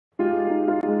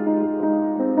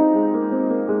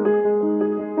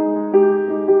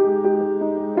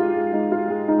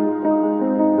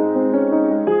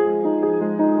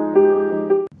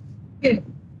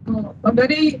A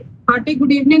very hearty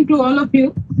good evening to all of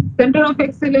you. Center of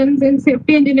Excellence in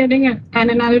Safety Engineering and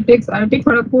Analytics, IIT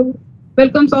Kharagpur,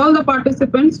 welcomes all the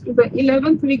participants to the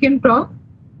 11th weekend talk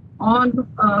on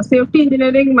Safety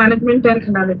Engineering Management and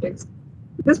Analytics.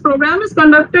 This program is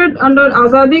conducted under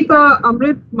Azadi Ka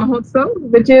Amrit Mahotsav,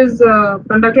 which is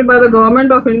conducted by the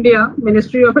Government of India,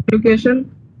 Ministry of Education,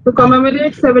 to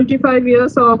commemorate 75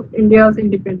 years of India's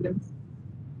independence.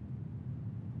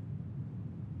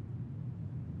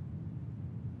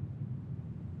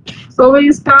 So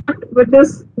we start with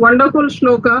this wonderful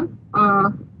shloka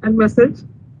and message.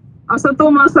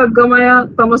 Asato ma sadgamaya,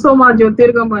 tamaso ma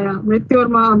jyotirgamaya, mrityor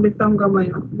ma amritam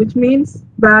gamaya, which means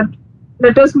that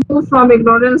let us move from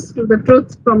ignorance to the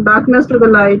truth, from darkness to the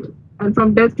light, and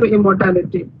from death to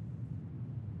immortality.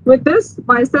 With this,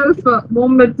 myself,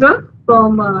 Mom Mitra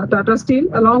from Tata Steel,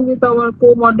 along with our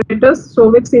co-moderators,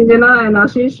 Sovik Sinjana and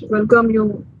Ashish, welcome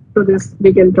you to this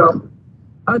weekend talk.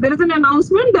 There is an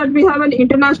announcement that we have an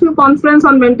international conference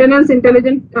on maintenance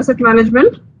intelligent asset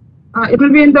management. It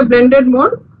will be in the blended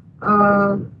mode.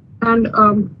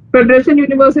 Federation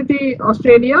University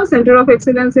Australia, Center of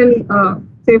Excellence in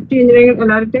Safety Engineering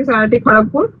Analytics, IIT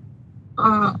Kharagpur,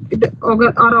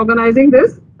 are organizing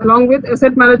this, along with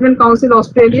Asset Management Council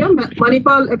Australia,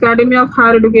 Manipal Academy of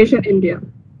Higher Education, India.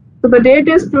 So the date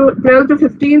is 12th to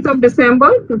 15th of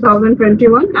December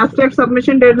 2021. Abstract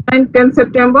submission deadline 10th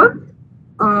September.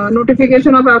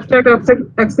 Notification of abstract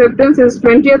acceptance is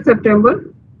 20th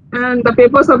September, and the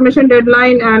paper submission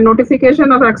deadline and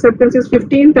notification of acceptance is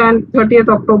 15th and 30th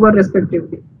October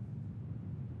respectively.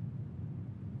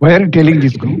 Why are you telling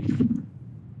this group?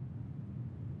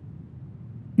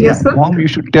 Yes, sir. Mom, you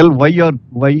should tell what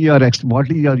are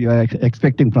you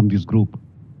expecting from this group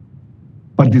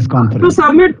for this conference. To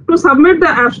submit the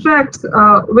abstracts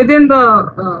within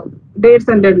the dates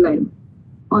and deadline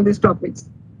on these topics.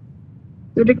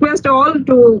 We request all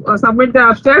to submit the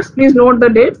abstracts. Please note the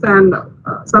dates and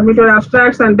submit your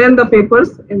abstracts and then the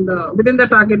papers within the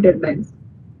target deadlines.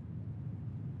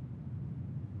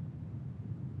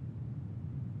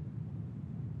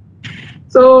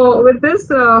 So with this,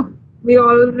 we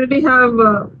already have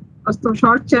a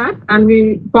short chat, and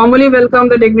we formally welcome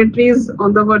the dignitaries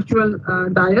on the virtual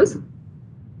dais.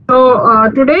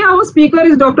 So today our speaker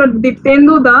is Dr.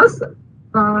 Diptendu Das.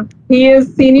 He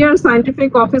is Senior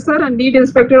Scientific Officer and Lead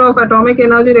Inspector of Atomic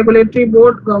Energy Regulatory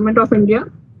Board, Government of India.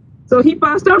 So he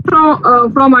passed out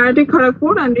from IIT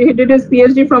Kharagpur and he did his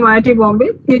PhD from IIT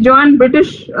Bombay. He joined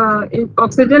British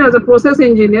Oxygen as a process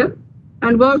engineer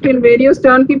and worked in various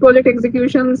turnkey project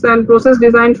executions and process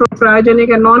design for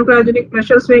cryogenic and non-cryogenic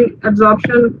pressure swing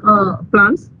adsorption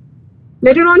plants.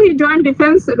 Later on, he joined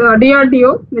Defense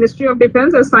DRDO, Ministry of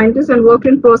Defense, as scientist and worked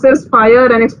in process,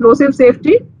 fire and explosive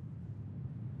safety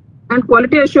and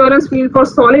quality assurance field for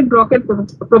solid rocket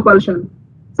propulsion.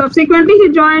 Subsequently, he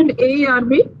joined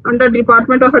AERB under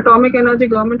Department of Atomic Energy,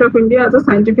 Government of India as a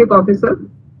scientific officer.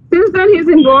 Since then, he is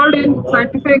involved in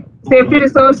scientific safety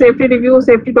research, safety review,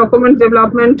 safety documents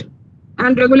development,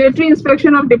 and regulatory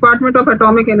inspection of Department of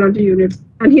Atomic Energy units.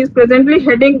 And he is presently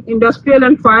heading Industrial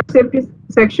and Fire Safety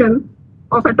Section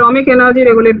of Atomic Energy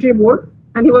Regulatory Board.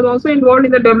 And he was also involved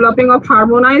in the developing of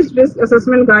harmonized risk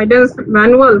assessment guidance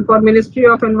manual for Ministry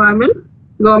of Environment,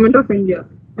 Government of India.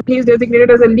 And he is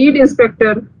designated as a lead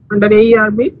inspector under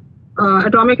AERB,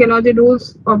 Atomic Energy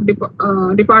Rules of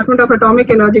Department of Atomic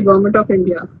Energy, Government of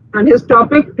India. And his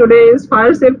topic today is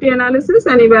fire safety analysis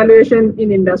and evaluation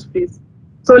in industries.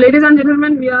 So ladies and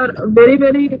gentlemen, we are very,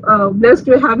 very blessed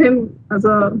to have him as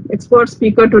an expert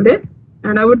speaker today.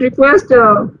 And I would request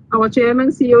our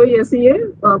Chairman, COE, SEA,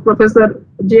 Professor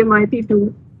J. Maiti,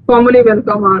 to formally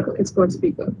welcome our expert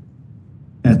speaker.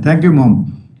 Thank you,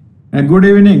 Mom. Good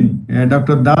evening,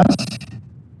 Dr. Das.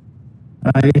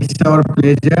 It's our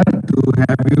pleasure to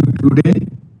have you today.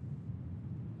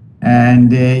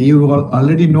 And you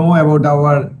already know about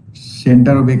our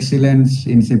Center of Excellence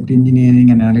in Safety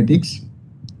Engineering and Analytics.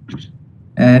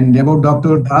 And about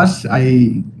Dr. Das,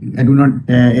 I do not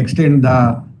extend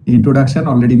the introduction,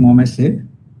 already Mom has said.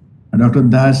 Dr.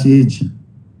 Das is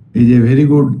a very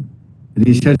good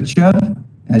researcher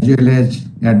as well as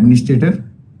administrator,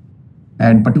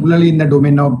 and particularly in the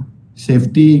domain of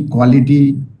safety,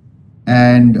 quality,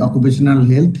 and occupational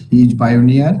health. He is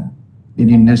pioneer in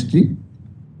industry,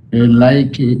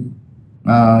 like your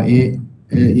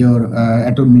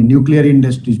atomic nuclear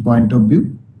industry's point of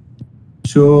view.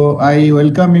 So I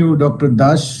welcome you, Dr.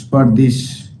 Das, for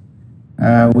this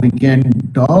we can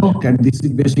talk, and this is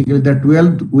basically the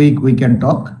 12th week we can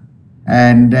talk,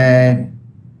 and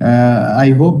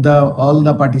I hope all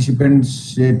the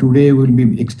participants today will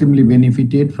be extremely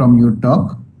benefited from your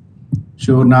talk.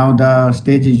 So now the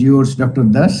stage is yours, Dr.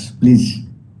 Das. Please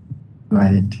go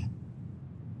ahead.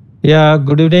 Yeah,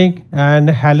 good evening and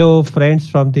hello, friends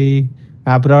from the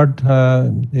abroad,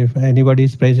 if anybody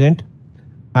is present.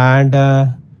 And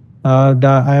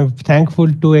I'm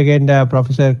thankful to again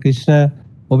Professor Krishna,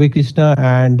 Obi Krishna,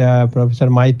 and Professor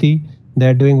Maiti.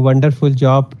 They're doing wonderful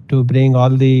job to bring all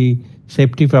the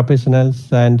safety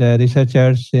professionals and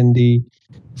researchers in the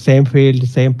same field,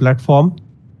 same platform,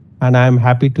 and I'm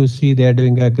happy to see they're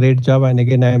doing a great job. And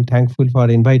again, I am thankful for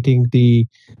inviting the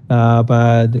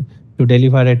to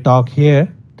deliver a talk here.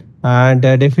 And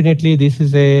definitely, this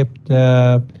is a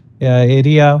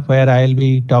area where I'll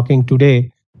be talking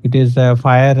today. It is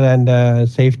fire and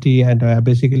safety, and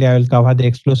basically, I will cover the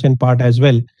explosion part as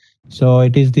well. So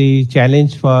it is the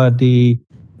challenge for the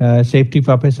safety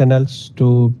professionals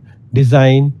to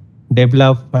design,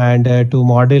 develop, and to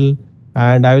model,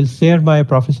 and I will share my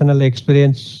professional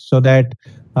experience so that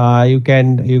you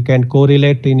can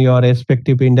correlate in your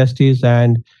respective industries,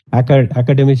 and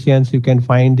academicians you can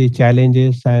find the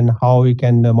challenges and how we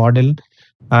can model.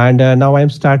 And now I'm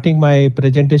starting my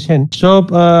presentation.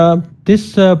 So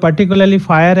this particularly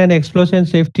fire and explosion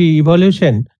safety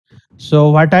evolution. So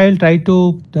what I will try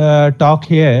to talk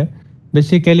here,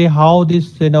 basically how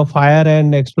this fire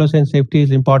and explosion safety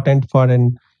is important for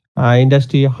an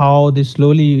industry, how this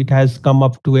slowly it has come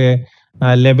up to a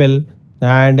level.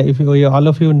 And if all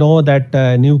of you know that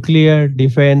nuclear,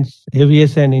 defense,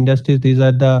 aviation industries, these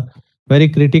are the very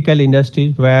critical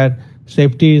industries where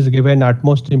safety is given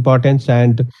utmost importance,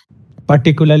 and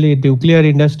particularly nuclear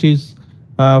industries,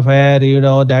 where you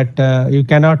know that you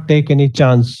cannot take any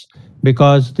chance,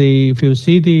 because the if you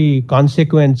see the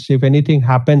consequence, if anything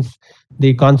happens,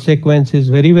 the consequence is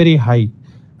very very high,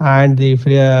 and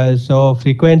so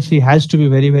frequency has to be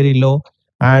very very low,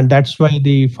 and that's why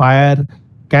the fire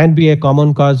can be a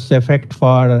common cause effect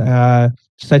for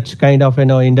such kind of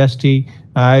industry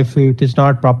if it is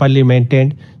not properly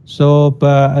maintained. So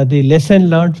the lesson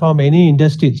learned from any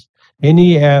industries,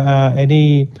 any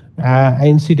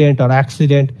incident or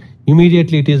accident,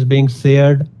 immediately it is being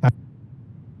shared.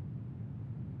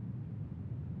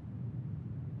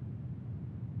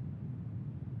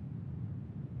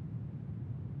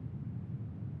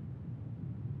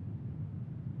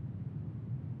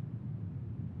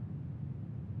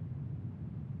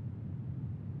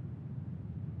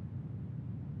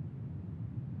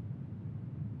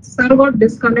 Sir got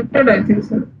disconnected, I think,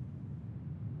 sir.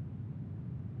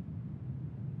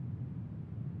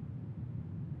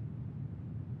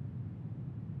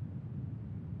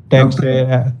 Text,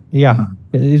 yeah.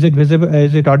 Is it visible?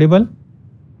 Is it audible?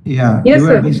 Yeah, Yes, you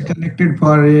are sir. disconnected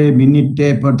for a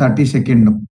minute for 30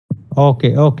 seconds.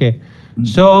 Okay, okay.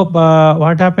 So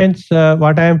what happens?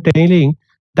 What I am telling,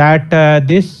 that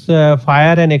this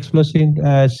fire and explosion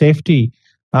safety.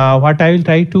 What I will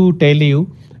try to tell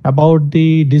you about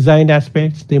the design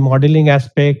aspects, the modeling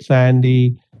aspects, and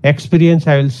the experience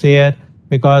I will share,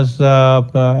 because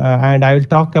and I will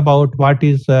talk about what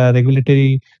is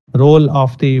regulatory role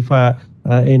of the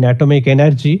in atomic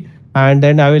energy, and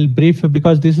then I will brief,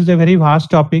 because this is a very vast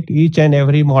topic. Each and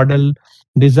every model,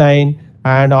 design,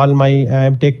 and all my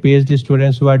Tech PhD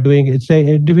students who are doing, it's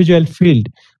a individual field,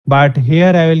 but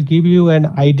here I will give you an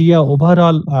idea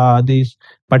overall this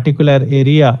particular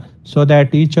area, so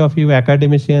that each of you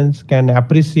academicians can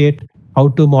appreciate how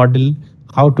to model,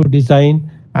 how to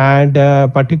design, and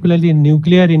particularly in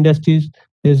nuclear industries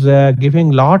is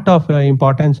giving lot of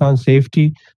importance on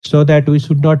safety, so that we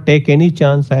should not take any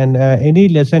chance, and any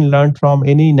lesson learned from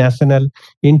any national,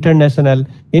 international,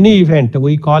 any event.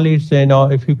 We call it,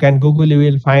 if you can Google, you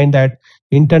will find that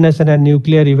international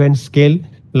nuclear event scale,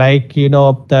 like the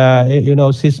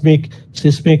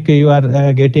seismic you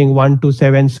are getting 1 to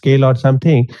 7 scale or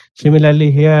something.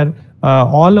 Similarly here,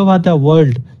 all over the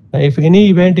world, if any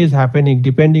event is happening,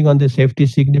 depending on the safety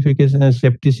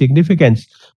significance,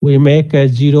 we make a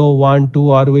 0, 1, 2,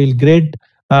 or we'll grade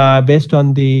based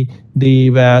on the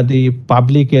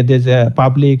public, there's a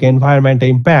public environment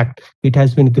impact, it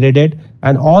has been graded,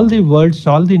 and all the worlds,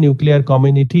 all the nuclear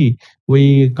community,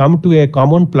 we come to a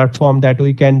common platform that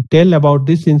we can tell about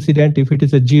this incident, if it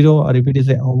is a 0 or if it is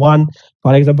a 1.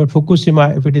 For example,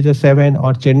 Fukushima, if it is a 7,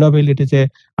 or Chernobyl, it is a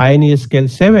INE scale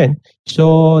 7.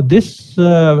 So this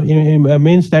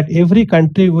means that every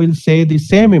country will say the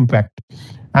same impact,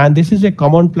 and this is a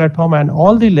common platform, and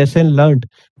all the lesson learned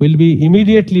will be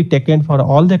immediately taken for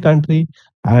all the country,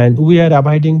 and we are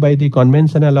abiding by the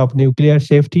conventional of nuclear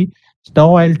safety.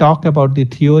 Now I'll talk about the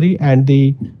theory and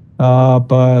the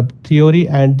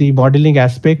modeling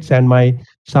aspects, and my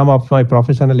some of my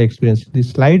professional experience. The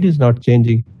slide is not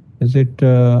changing, is it?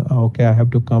 Okay, I have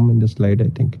to come in the slide, I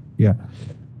think. Yeah.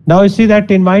 Now you see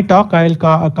that in my talk, I'll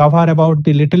cover about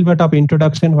the little bit of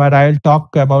introduction where I'll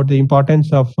talk about the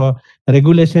importance of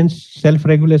regulations.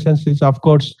 Self-regulations is of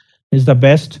course is the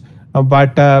best,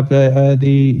 but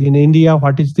the in India,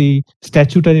 what is the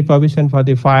statutory provision for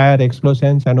the fire,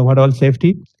 explosions, and overall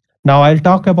safety? Now I'll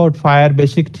talk about fire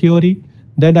basic theory.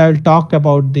 Then I will talk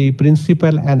about the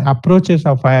principle and approaches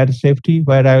of fire safety,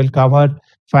 where I will cover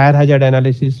fire hazard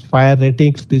analysis, fire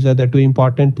ratings. These are the two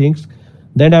important things.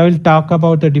 Then I will talk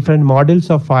about the different models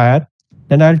of fire.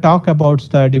 Then I'll talk about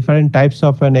the different types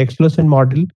of an explosion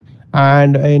model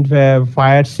and in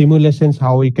fire simulations,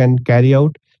 how we can carry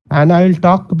out. And I will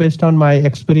talk based on my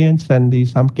experience and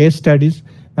some case studies.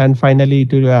 And finally,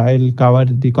 I'll cover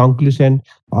the conclusion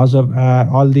also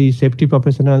all the safety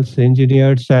professionals,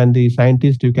 engineers, and the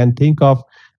scientists you can think of,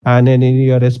 and in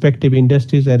your respective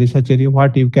industries and research area,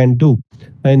 what you can do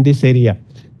in this area.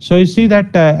 So you see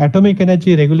that Atomic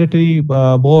Energy Regulatory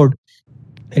Board,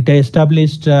 it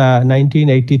established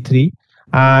 1983,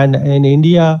 and in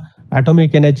India,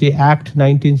 Atomic Energy Act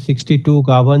 1962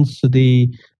 governs the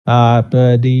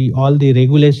all the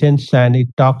regulations, and it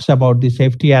talks about the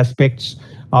safety aspects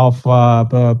of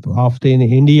the in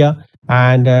India.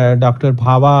 And Dr.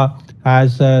 Bhava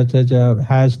has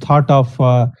thought of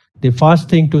the first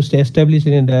thing to establish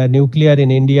in the nuclear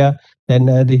in India.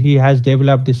 Then he has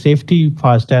developed the safety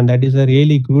first, and that is a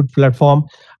really good platform.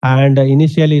 And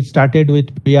initially it started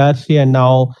with BRC, and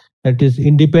now it is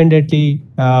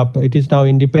now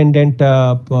independent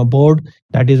board,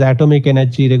 that is Atomic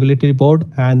Energy Regulatory Board.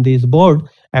 And this board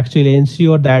actually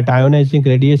ensure that ionizing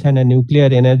radiation and nuclear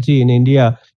energy in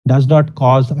India does not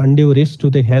cause undue risk to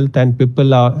the health and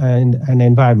people and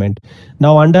environment.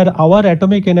 Now under our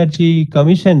atomic energy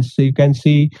commissions, you can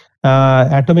see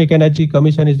Atomic Energy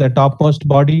Commission is the topmost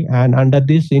body, and under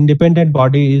this independent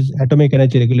body is Atomic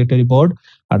Energy Regulatory Board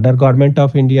under Government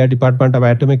of India, Department of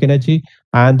Atomic Energy.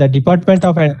 And the Department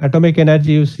of Atomic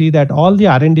Energy, you see that all the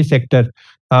R&D sector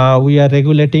we are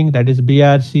regulating, that is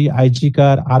BRC,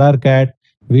 IGCAR, RRCAT,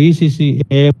 VCC,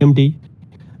 AMD.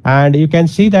 And you can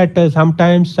see that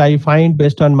sometimes I find,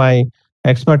 based on my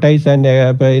expertise and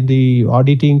by the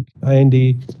auditing in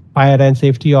the fire and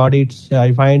safety audits,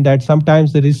 I find that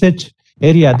sometimes the research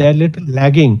area, they're little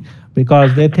lagging,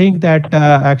 because they think that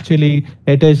actually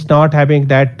it is not having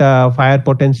that fire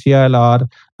potential, or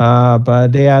but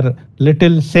they are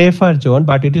little safer zone,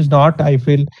 but it is not. I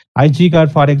feel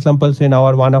IGCAR, for example, in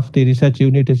our one of the research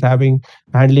unit is having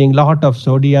handling lot of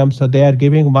sodium, so they are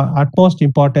giving utmost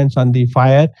importance on the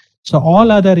fire. So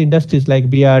all other industries like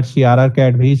BRC,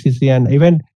 RRCAT, VCC, and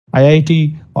even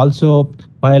IIT also,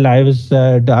 while I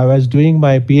was doing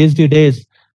my PhD days,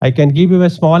 I can give you a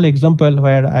small example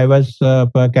where I was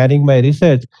carrying my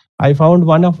research. I found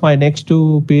one of my next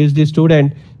to PhD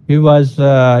student. He was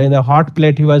in a hot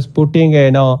plate. He was putting a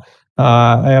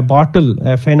bottle,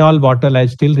 a phenol bottle. I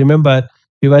still remember.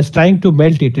 He was trying to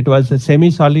melt it. It was a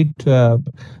semi-solid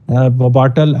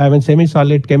bottle. I mean,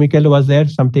 semi-solid chemical was there,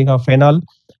 something of phenol,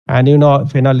 and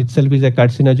phenol itself is a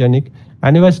carcinogenic.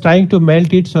 And he was trying to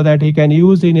melt it so that he can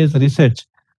use in his research.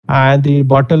 And the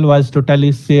bottle was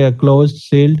totally closed,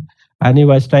 sealed, and he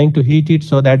was trying to heat it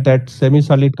so that that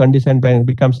semi-solid condition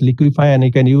becomes liquefy, and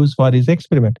he can use for his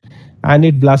experiment. And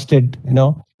it blasted,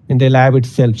 in the lab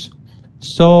itself.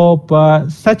 So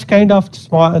such kind of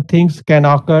small things can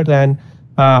occur, and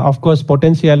of course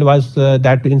potential was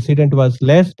that incident was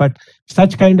less, but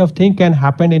such kind of thing can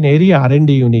happen in area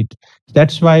R&D unit.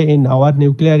 That's why in our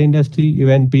nuclear industry,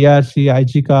 even PRC,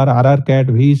 IGCAR, RRCAT,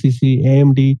 VCC,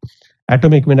 AMD,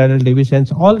 atomic mineral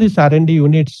divisions, all these R&D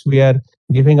units, we are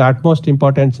giving utmost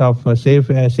importance of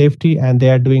safety, and they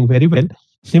are doing very well.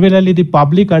 Similarly, the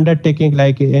public undertaking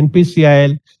like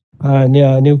NPCIL,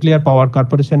 Nuclear Power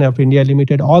Corporation of India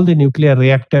Limited, all the nuclear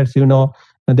reactors,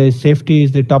 the safety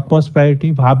is the topmost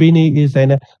priority. Bhabini is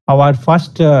our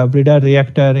first breeder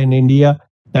reactor in India.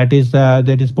 That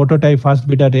is prototype first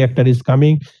breeder reactor is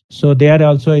coming. So they are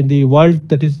also in the world.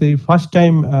 That is the first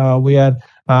time we are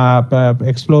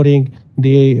exploring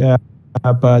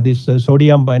this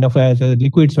sodium as a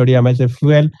liquid sodium as a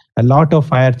fuel. A lot of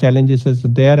fire challenges is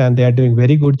there, and they are doing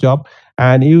very good job.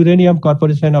 And Uranium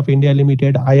Corporation of India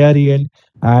Limited, IREL,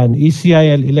 and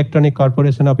ECIL, Electronic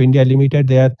Corporation of India Limited,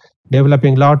 they are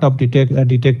developing lot of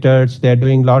detectors. They are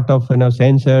doing lot of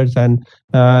sensors, and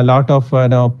lot of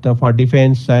for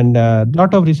defense, and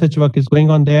lot of research work is going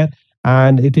on there.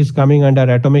 And it is coming under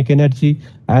atomic energy.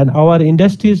 And our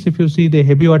industries, if you see the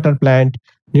heavy water plant,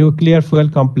 nuclear fuel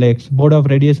complex, board of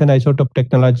radiation isotope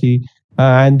technology,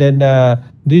 and then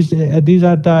these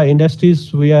are the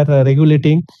industries we are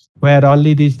regulating, where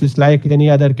only this like any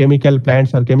other chemical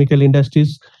plants or chemical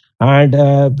industries. And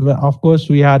of course,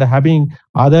 we are having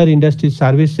other industry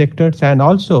service sectors, and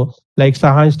also like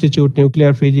Saha Institute,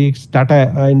 Nuclear Physics,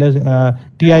 Tata,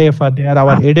 TIF, they are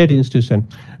our aided institution.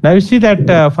 Now you see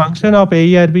that function of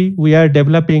AERB, we are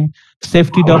developing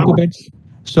safety documents.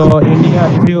 So India,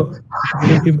 if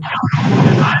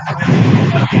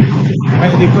I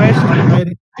request,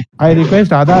 I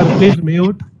request Adar, please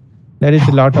mute. There is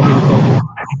a lot of echo.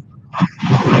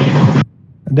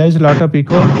 There is a lot of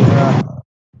echo.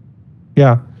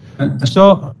 Yeah.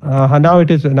 So now it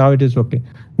is okay.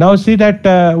 Now see that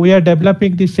we are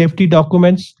developing the safety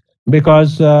documents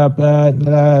because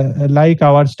like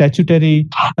our statutory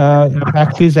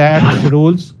Practice Acts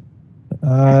rules,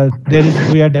 there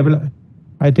is we are develop.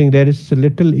 I think there is a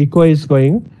little echo is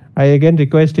going. I again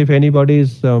request if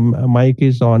anybody's mic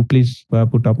is on, please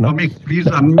put up now. Amik,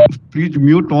 please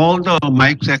mute all the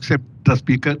mics except the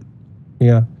speaker.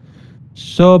 Yeah.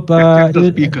 So Except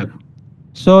the speaker.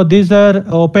 so these are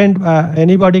open.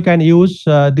 Anybody can use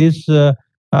these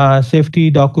safety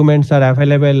documents are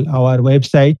available our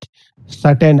website.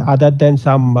 Certain other than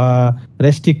some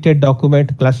restricted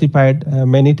document classified,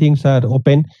 many things are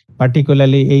open.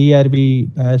 Particularly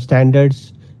AERB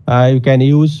standards you can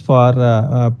use for.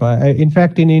 In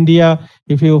fact, in India,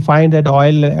 if you find that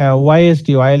oil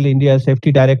YSD, Oil India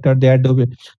Safety Director, they are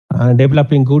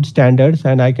developing good standards,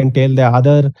 and I can tell the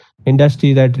other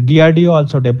industry that DRDO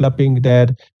also developing their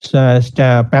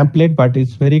pamphlet, but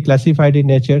it's very classified in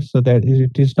nature, so that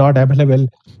it is not available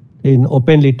in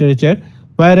open literature.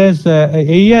 Whereas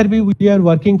AERB, we are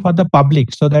working for the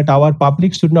public, so that our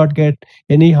public should not get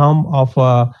any harm of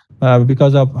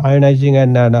because of ionizing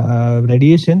and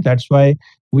radiation. That's why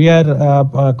we are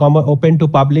open to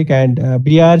public, and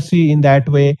BRC in that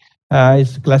way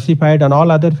is classified. On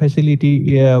all other facility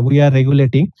we are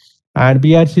regulating, and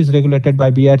BRC is regulated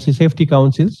by BRC safety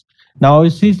councils. Now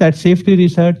it sees that safety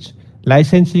research,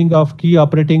 licensing of key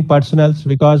operating personnels,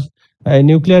 because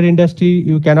nuclear industry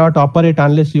you cannot operate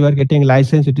unless you are getting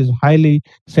license. It is highly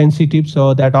sensitive,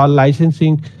 so that all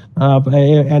licensing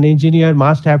an engineer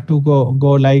must have to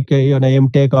go like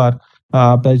MTech, or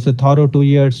it's a thorough 2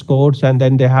 years course, and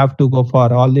then they have to go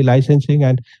for all the licensing,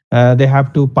 and they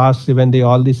have to pass even the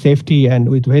all the safety, and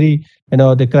with very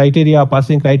the criteria,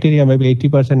 passing criteria maybe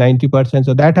 80%, 90%.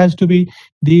 So that has to be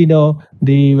the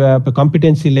the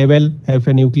competency level if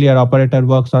a nuclear operator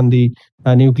works on the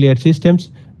nuclear systems.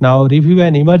 Now review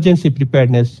and emergency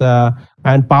preparedness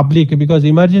and public, because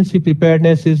emergency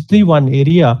preparedness is the one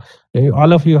area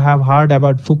all of you have heard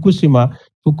about Fukushima.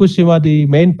 Fukushima, the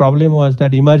main problem was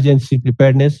that emergency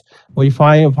preparedness. We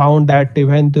found that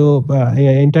even to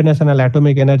International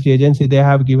Atomic Energy Agency, they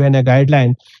have given a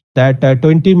guideline that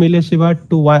 20 millisievert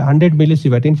to 100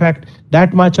 millisievert. In fact,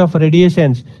 that much of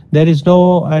radiations, there is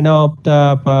no there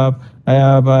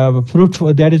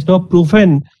is no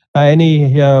proven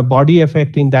any body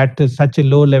effect in that such a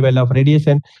low level of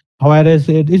radiation. Whereas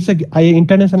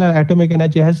International Atomic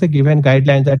Energy has a given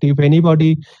guidelines that if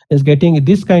anybody is getting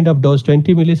this kind of dose,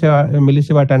 20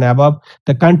 millisievert and above,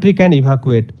 the country can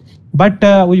evacuate. But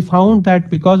we found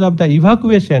that because of the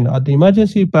evacuation or the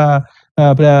emergency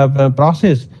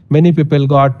process, many people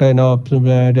got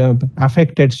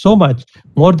affected so much,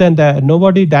 more than that.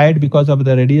 Nobody died because of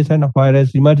the radiation,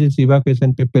 whereas emergency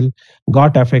evacuation people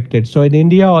got affected. So in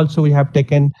India also we have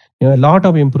taken a lot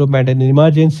of improvement in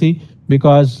emergency,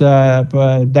 because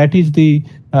that is the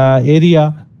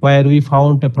area where we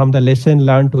found from the lesson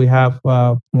learned we have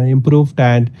improved,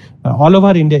 and all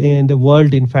over India, in the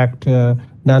world, in fact,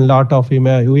 done lot of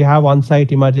we have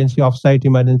on-site emergency, off-site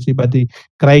emergency, but the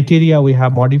criteria we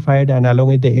have modified, and along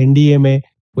with the NDMA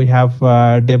we have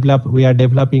developed. We are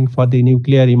developing for the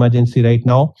nuclear emergency right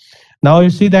now. Now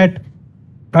you see that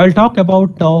I'll talk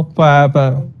about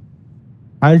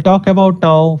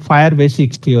now fire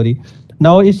basics theory.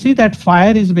 Now you see that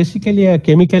fire is basically a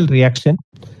chemical reaction,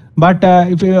 but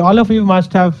if all of you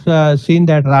must have seen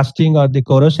that rusting or the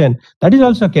corrosion, that is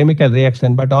also a chemical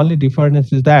reaction, but only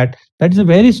difference is that that is a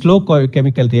very slow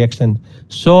chemical reaction.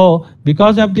 So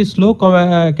because of the slow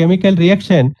chemical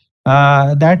reaction,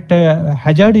 that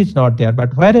hazard is not there.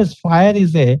 But whereas fire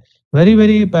is a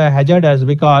very hazardous,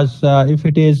 because if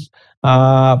it is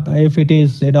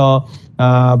the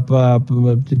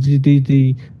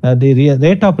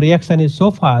rate of reaction is so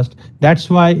fast,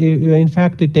 that's why in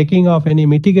fact the taking of any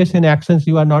mitigation actions,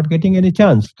 you are not getting any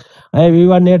chance.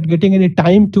 You are not getting any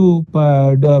time to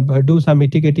do some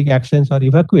mitigating actions or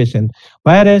evacuation.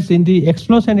 Whereas in the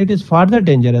explosion, it is further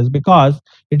dangerous, because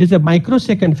it is a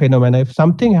microsecond phenomenon. If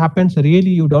something happens,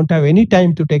 really you don't have any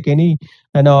time to take any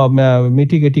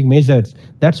mitigating measures.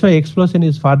 That's why explosion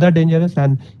is further dangerous.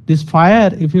 And this fire,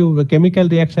 if you chemical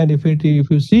reaction, if it if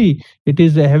you see, it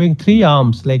is having three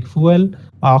arms like fuel,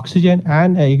 oxygen,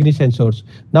 and ignition source.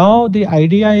 Now the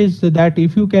idea is that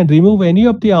if you can remove any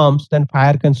of the arms, then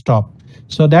fire can stop.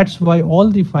 So that's why all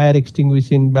the fire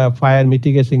extinguishing, fire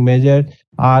mitigation measure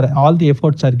are all the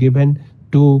efforts are given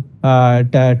to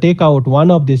take out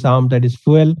one of these arms, that is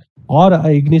fuel or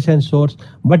ignition source.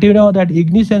 But you know that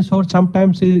ignition source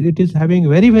sometimes it is having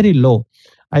very low.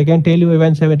 I can tell you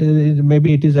even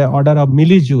maybe it is a order of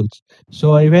millijoules.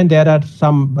 So even there are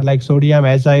some like sodium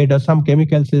azide or some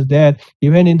chemicals is there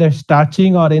even in the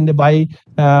starching or in the by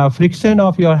friction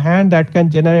of your hand that can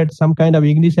generate some kind of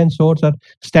ignition source or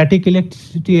static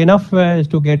electricity enough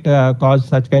to get cause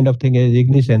such kind of thing as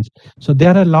ignitions. So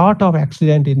there are a lot of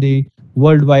accident in the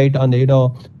worldwide on the,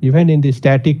 even in the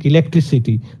static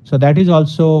electricity. So that is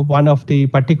also one of the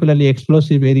particularly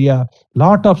explosive area.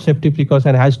 Lot of safety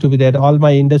precaution has to be there. All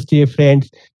my industry friends,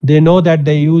 they know that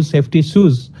they use safety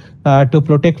shoes to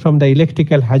protect from the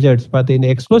electrical hazards. But in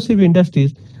explosive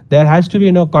industries, there has to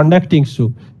be conducting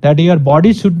shoe that your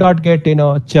body should not get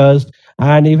charged.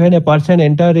 And even a person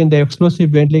enter in the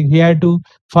explosive building, he had to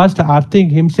first earthing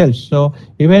himself. So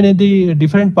even in the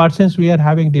different persons, we are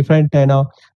having different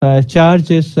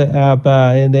charges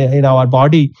in our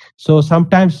body. So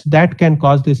sometimes that can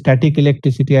cause the static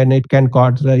electricity, and it can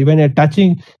cause even a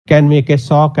touching can make a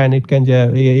shock, and it can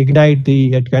ignite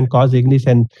it can cause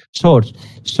ignition source.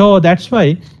 So that's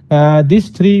why these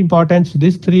three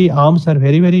arms are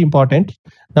very important.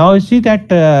 Now you see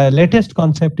that latest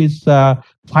concept is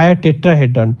fire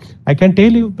tetrahedron. I can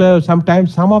tell you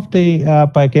sometimes some of the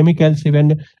chemicals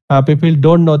even people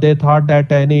don't know. They thought that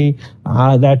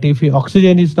that if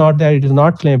oxygen is not there, it is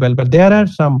not flammable. But there are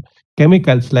some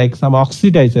chemicals like some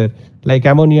oxidizer, like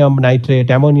ammonium nitrate,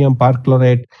 ammonium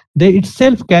perchlorate. They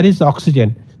itself carries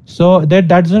oxygen. So that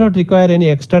does not require any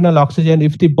external oxygen.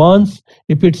 If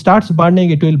it starts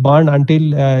burning, it will burn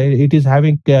until it is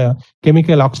having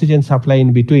chemical oxygen supply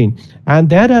in between.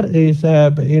 And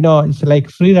it's like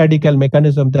free radical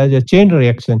mechanism. There's a chain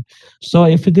reaction. So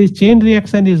if this chain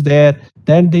reaction is there,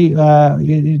 then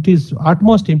it is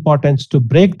utmost importance to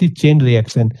break the chain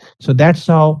reaction. So that's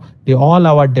how all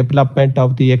our development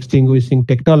of the extinguishing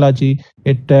technology,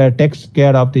 it takes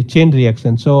care of the chain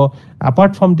reaction. So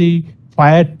apart from the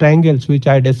fire triangles, which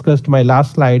I discussed my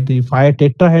last slide, the fire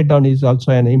tetrahedron is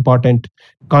also an important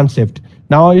concept.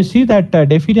 Now you see that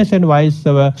definition wise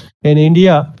in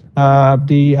India,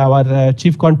 our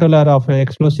chief controller of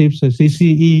explosives,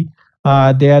 CCE,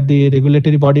 they are the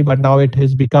regulatory body, but now it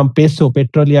has become PESO,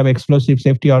 Petroleum Explosive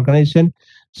Safety Organization.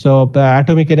 So the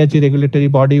atomic energy regulatory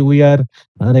body, we are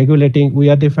regulating. We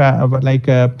are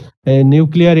the a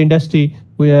nuclear industry.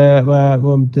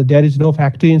 There is no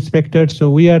factory inspectors, so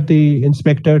we are the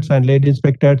inspectors and lead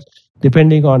inspectors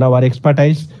depending on our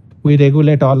expertise. We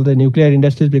regulate all the nuclear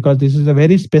industries because this is a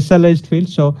very specialized field,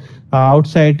 so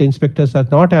outside inspectors are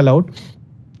not allowed.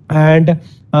 And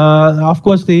of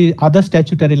course the other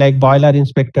statutory like boiler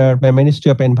inspector, Ministry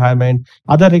of Environment,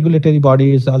 other regulatory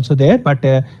body is also there, but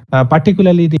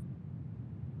particularly the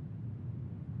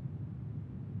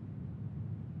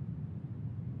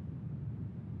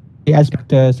as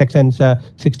sections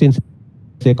 16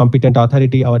 a competent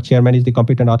authority. Our chairman is the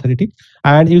competent authority,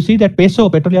 and you see that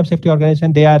PESO, Petroleum Safety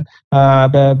Organization, they are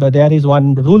there is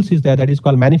one rules is there that is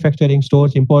called Manufacturing,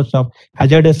 Stores, Imports of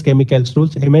Hazardous Chemicals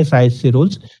Rules, MSIC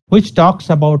rules, which talks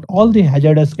about all the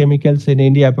hazardous chemicals in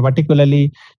India.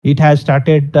 Particularly, it has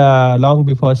started long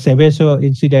before Seveso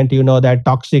incident. You know that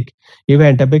toxic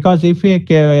event, because if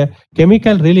a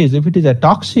chemical release, if it is a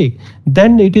toxic,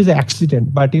 then it is an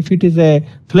accident. But if it is a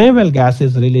flammable gas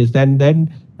is released,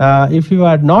 then if you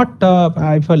are not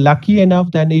if you are lucky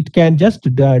enough, then it can just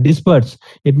disperse.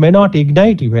 It may not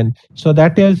ignite even. So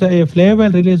that is a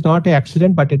flammable release, not an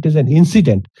accident, but it is an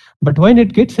incident. But when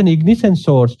it gets an ignition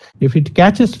source, if it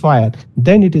catches fire,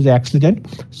 then it is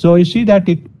accident. So you see that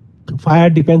fire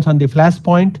depends on the flash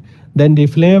point. Then the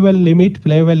flammable limit,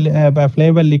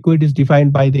 flammable liquid is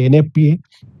defined by the NFPA.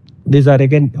 These are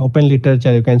again open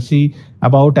literature you can see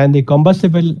about, and the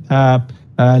combustible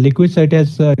liquid. So it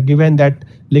has given that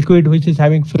liquid which is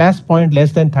having flash point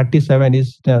less than 37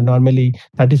 is normally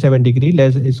 37 degree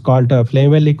less is called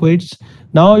flammable liquids.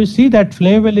 Now you see that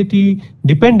flammability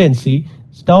dependency.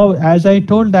 Now as I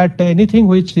told that anything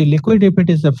which liquid, if it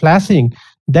is flashing,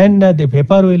 then the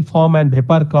vapor will form, and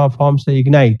vapor forms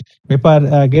ignite.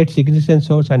 Vapor gets ignition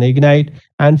source and ignite.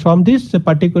 And from this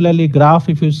particularly graph,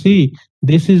 if you see,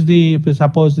 this is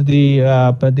suppose the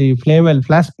flammable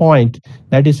flash point,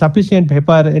 that is sufficient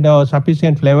vapor,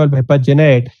 sufficient flammable vapor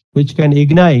generate. which can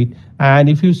ignite. And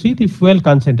if you see the fuel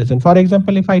concentration, for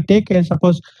example, if I take a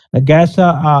suppose a gas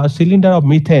cylinder of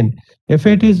methane, if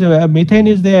it is methane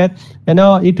is there,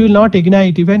 it will not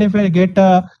ignite. Even if I get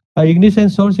a ignition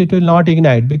source, it will not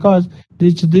ignite because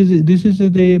this is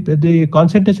the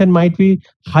concentration might be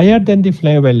higher than the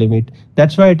flammable limit.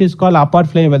 That's why it is called upper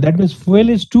flammable. That means fuel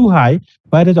is too high,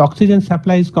 whereas oxygen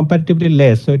supply is comparatively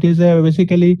less. So it is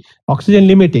basically oxygen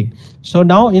limiting. So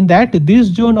now in that this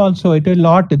zone also it will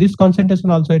not, this concentration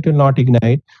also it will not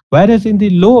ignite. Whereas in the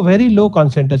low, very low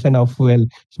concentration of fuel,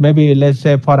 maybe let's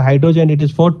say for hydrogen it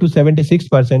is 4 to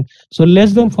 76%. So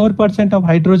less than 4% of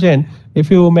hydrogen if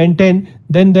you maintain,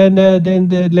 then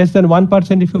less than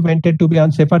 1% if you maintain to be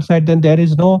on safer side, then there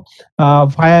is no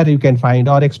fire you can find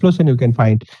or explosion you can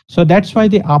find. So that's why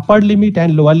the upper limit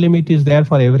and lower limit is there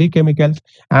for every chemicals.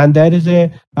 And there is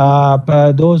a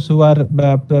those who are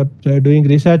doing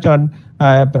research on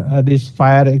this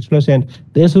fire explosion,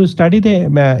 those who study the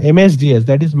MSDS,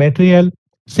 that is material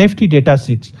safety data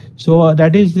sheets. So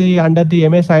that is the under the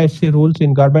MSISC rules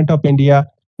in Government of India.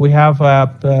 We have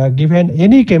given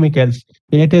any chemicals,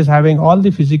 it is having all the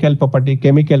physical property,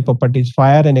 chemical properties,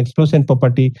 fire and explosion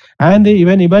property, and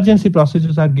even emergency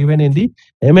procedures are given in the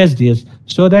MSDS.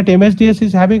 So that MSDS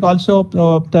is having also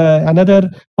another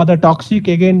for the toxic,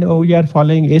 again we are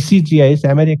following ACGIS,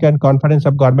 American Conference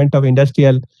of Government of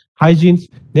Industrial Hygienes.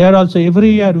 They are also every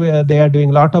year they are doing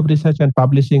a lot of research and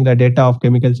publishing the data of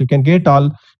chemicals. You can get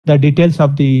all the details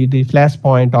of the flash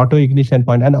point, auto ignition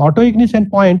point, and auto ignition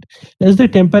point is the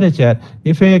temperature.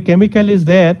 If a chemical is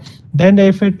there, then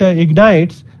if it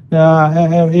ignites,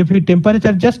 if the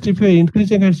temperature, just if you're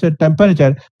increasing its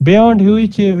temperature beyond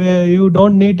which you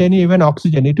don't need any even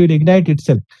oxygen, it will ignite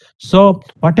itself. So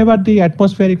whatever the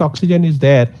atmospheric oxygen is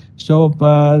there, so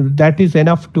that is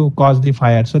enough to cause the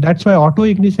fire. So that's why auto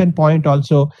ignition point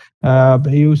also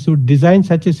you should design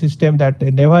such a system that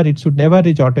it should never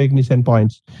reach auto ignition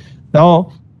points.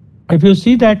 Now if you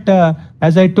see that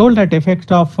as I told, that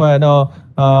effect of the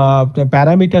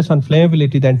parameters on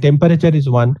flammability, then temperature is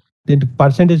one, the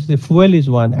percentage the fuel is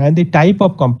one, and the type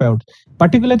of compound.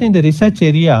 Particularly in the research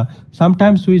area,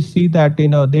 sometimes we see that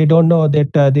they don't know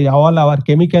that the all our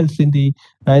chemicals in the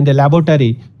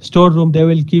laboratory storeroom, they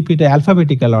will keep it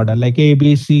alphabetical order like A,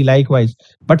 B, C, likewise.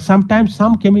 But sometimes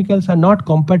some chemicals are not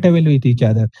compatible with each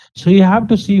other. So you have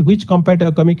to see which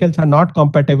chemicals are not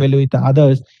compatible with the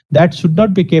others, that should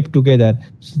not be kept together.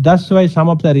 So that's why some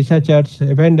of the researchers,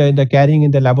 even in the carrying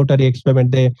in the laboratory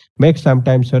experiment, they make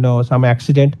sometimes some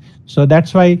accident. So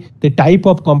that's why the type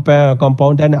of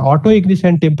compound and auto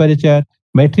ignition temperature,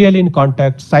 material in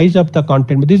contact, size of the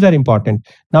content, these are important.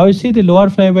 Now you see the lower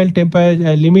flammable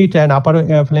temperature limit and upper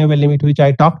flammable limit, which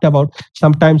I talked about.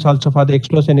 Sometimes also for the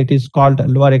explosion it is called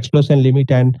lower explosion limit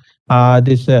and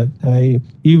this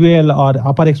EVL or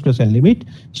upper explosion limit.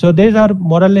 So these are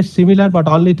more or less similar, but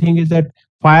only thing is that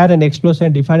fire and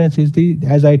explosion difference is the,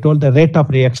 as I told, the rate of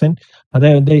reaction.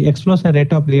 The explosion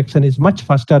rate of reaction is much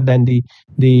faster than the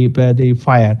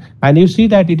fire. And you see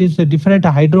that it is different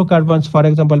hydrocarbons. For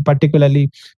example, particularly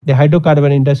the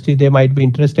hydrocarbon industry, they might be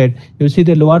interested. You see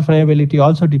the lower flammability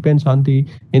also depends on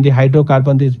in the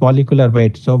hydrocarbon this molecular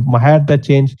weight. So higher the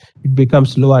change, it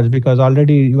becomes lower because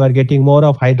already you are getting more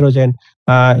of hydrogen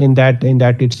in that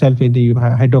itself in the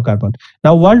hydrocarbon.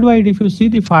 Now worldwide, if you see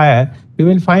the fire, you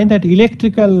will find that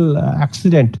electrical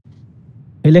accident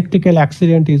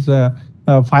is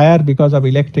fire. Because of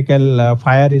electrical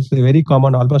fire is very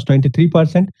common, almost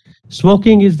 23%.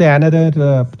 Smoking is the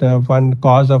another one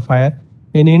cause of fire.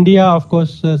 In India, of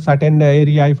course, certain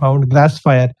area I found grass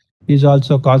fire is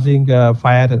also causing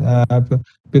fire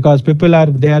because people are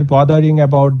bothering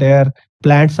about their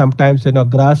plants. Sometimes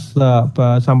grass,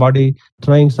 somebody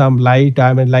throwing some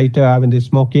lighter, the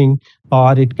smoking,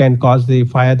 or it can cause the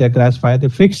fire, the grass fire. The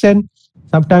friction,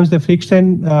 sometimes the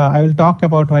friction, I will talk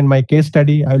about in my case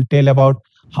study. I will tell about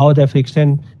how the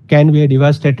friction can be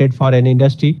devastated for an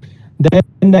industry.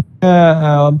 Then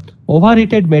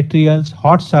overheated materials,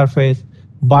 hot surface,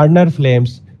 burner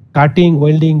flames, cutting,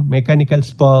 welding, mechanical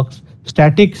sparks,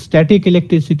 static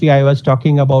electricity. I was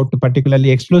talking about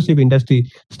particularly explosive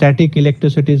industry. Static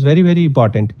electricity is very, very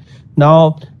important.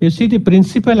 Now you see the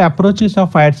principal approaches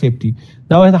of fire safety.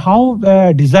 Now how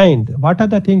designed, what are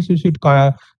the things you should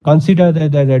consider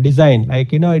the design,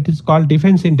 like it is called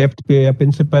defense in depth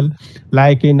principle,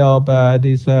 like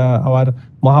this our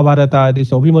Mahabharata, this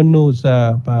Abhimannu's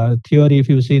theory. If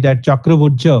you see that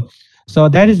Chakravarti, so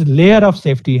there is layer of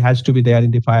safety has to be there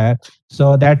in the fire,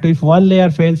 so that if one layer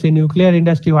fails in nuclear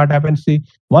industry, what happens? See,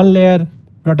 one layer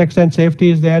protection safety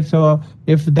is there. So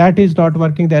if that is not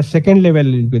working, the second level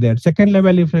will be there. Second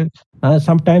level, if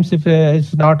sometimes if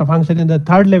it's not a function in the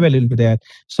third level will be there.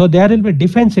 So there will be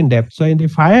defense in depth. So in the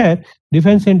fire,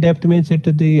 defense in depth means it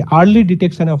the early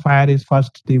detection of fire is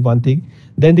first the one thing.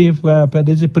 Then the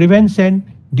there's a prevention,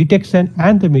 detection,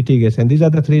 and the mitigation. These are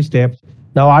the three steps.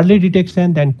 Now early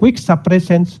detection, then quick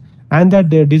suppressions, and that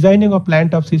the designing of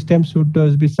plant of systems should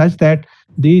be such that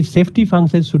the safety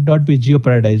functions should not be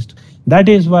jeopardized. That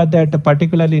is what that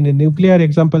particularly in the nuclear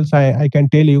examples I can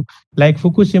tell you, like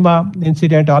Fukushima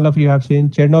incident, all of you have seen,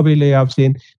 Chernobyl you have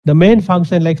seen. The main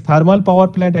function like thermal power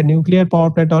plant and nuclear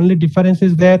power plant, only difference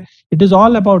is there. It is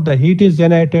all about the heat is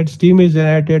generated, steam is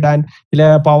generated, and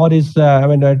power is,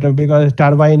 because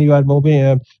turbine you are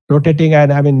moving, rotating,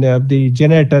 and the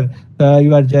generator,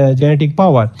 you are generating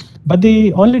power. But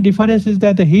the only difference is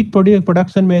that the heat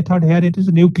production method here, it is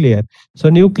nuclear. So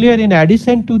nuclear in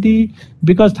addition to the,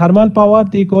 because thermal power,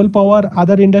 the coal power,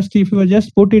 other industry, if you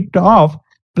just put it off,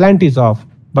 plant is off.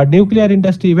 But nuclear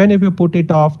industry, even if you put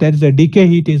it off, there is a decay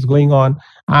heat is going on.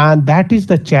 And that is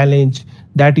the challenge,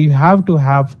 that you have to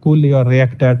have cool your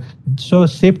reactor. So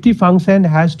safety function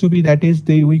has to be, that is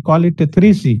the, we call it the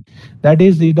 3C. That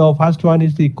is the first one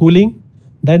is the cooling,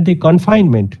 then the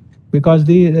confinement, because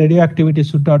the radioactivity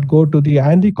should not go to the,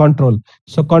 and the control.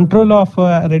 So control of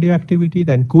radioactivity,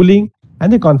 then cooling,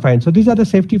 and the confine. So these are the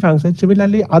safety functions.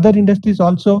 Similarly, other industries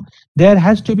also, there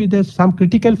has to be this some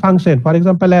critical function. For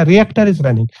example, a reactor is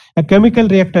running, a chemical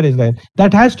reactor is running,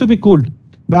 that has to be cooled.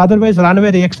 But otherwise,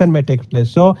 runaway reaction may take place.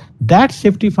 So that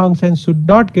safety function should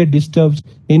not get disturbed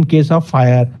in case of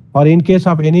fire or in case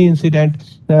of any incident.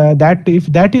 That if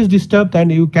that is disturbed, then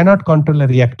you cannot control a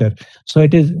reactor. So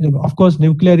it is, of course,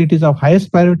 nuclear, it is of highest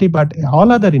priority, but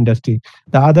all other industry,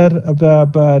 the other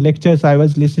lectures I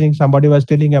was listening, somebody was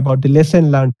telling about the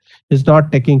lesson learned is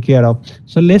not taking care of.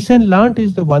 So lesson learned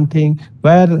is the one thing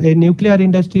where a nuclear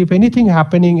industry, if anything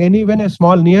happening, any even a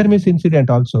small near miss incident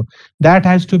also, that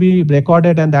has to be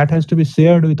recorded and that has to be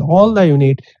shared with all the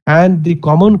unit, and the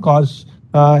common cause,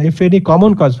 if any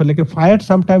common cause for like a fire,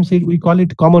 sometimes we call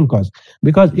it common cause,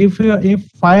 because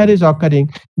if fire is occurring,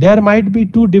 there might be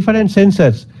two different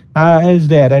sensors is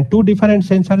there, and two different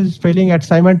sensors is failing at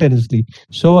simultaneously.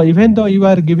 So even though you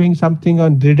are giving something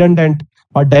on redundant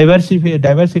or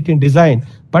diversity in design,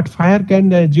 but fire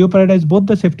can jeopardize both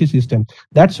the safety system.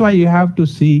 That's why you have to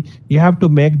see, you have to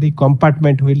make the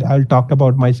compartment. I'll talk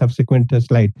about my subsequent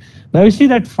slide. Now you see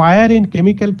that fire in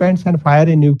chemical plants and fire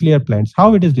in nuclear plants,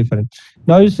 how it is different.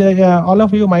 Now you say, all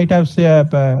of you might have seen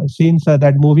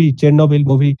that movie, Chernobyl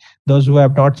movie. Those who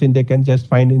have not seen, they can just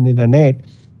find in the net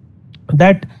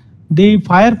that the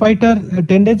firefighter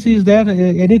tendency is there.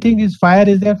 Anything is fire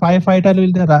is there, firefighter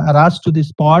will rush to the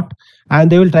spot and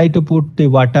they will try to put the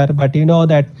water. But you know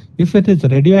that if it is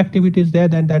radioactivity is there,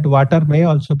 then that water may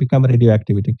also become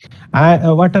radioactivity.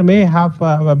 Water may have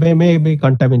may be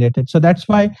contaminated. So that's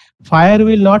why fire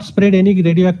will not spread any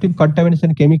radioactive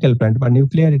contamination chemical plant, but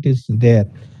nuclear it is there.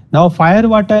 Now fire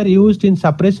water used in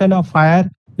suppression of fire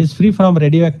is free from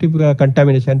radioactive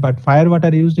contamination, but fire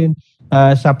water used in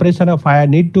suppression of fire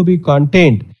need to be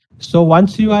contained. So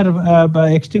once you are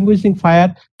extinguishing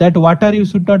fire, that water you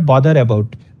should not bother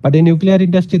about. But in nuclear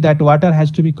industry, that water has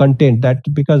to be contained, that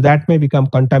because that may become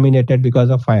contaminated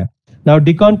because of fire. Now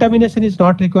decontamination is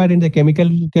not required in the chemical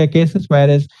cases,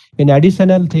 whereas in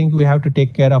additional thing we have to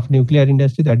take care of nuclear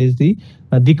industry, that is the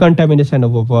decontamination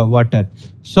of water.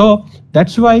 So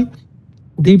that's why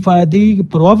the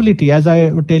probability, as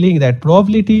I was telling, that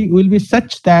probability will be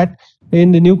such that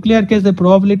in the nuclear case, the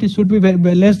probability should be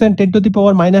less than 10 to the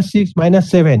power -6,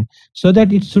 -7, so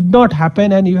that it should not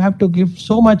happen. And you have to give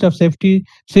so much of safety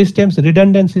systems,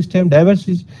 redundant system,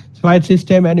 diversified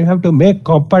system, and you have to make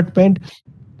compartment,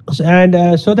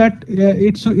 and so that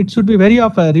it should be very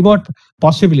of a remote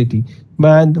possibility.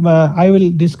 And I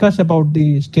will discuss about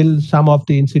the still some of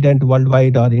the incident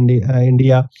worldwide or in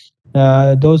India,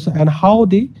 those and how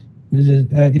the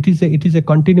it is a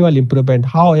continual improvement.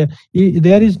 How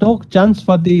there is no chance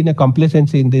for the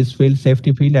complacency in this field,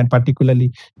 safety field, and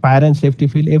particularly fire and safety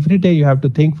field. Every day you have to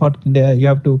think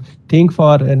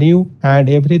for new, and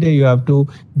every day you have to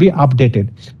be updated.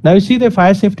 Now you see the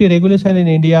fire safety regulation in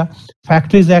India,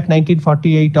 Factories Act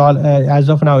 1948. All as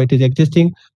of now it is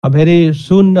existing. Very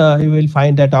soon you will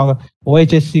find that our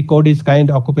OHSC code is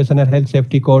Occupational Health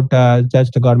Safety Code,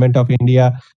 just the Government of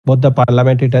India, both the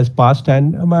Parliament it has passed,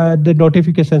 and the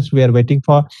notifications we are waiting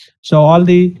for. So all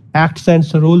the acts and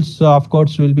rules, of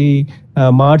course, will be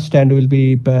merged and will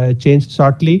be changed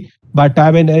shortly. But I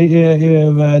mean,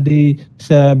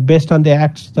 based on the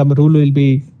acts, some rule will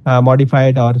be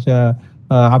modified or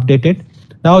updated.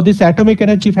 Now, this atomic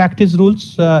energy factors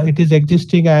rules, it is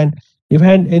existing, and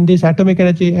even in this atomic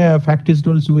energy factors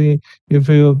rules, if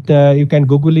you can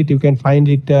Google it, you can find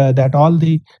it that all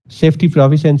the safety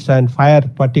provisions and fire,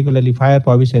 particularly fire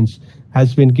provisions,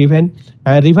 has been given.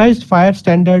 Revised fire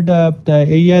standard, the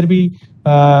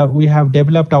AERB, we have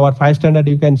developed our fire standard.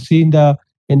 You can see in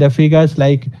the figures,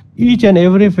 like each and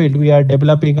every field, we are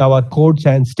developing our codes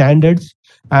and standards.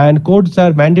 And codes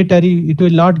are mandatory. It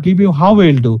will not give you how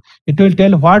we'll do. It will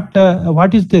tell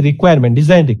what is the requirement,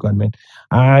 design requirement,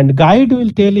 and guide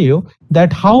will tell you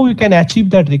that how you can achieve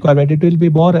that requirement. It will be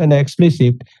more and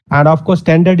explicit, and of course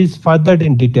standard is furthered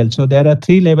in detail. So there are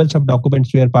 3 levels of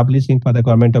documents we are publishing for the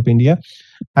Government of India.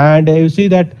 And you see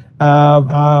that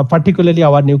particularly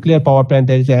our nuclear power plant,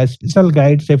 there is a special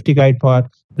guide, safety guide for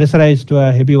pressurized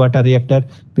heavy water reactor,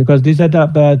 because these are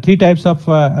the 3 types of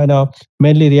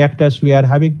mainly reactors we are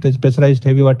having: this pressurized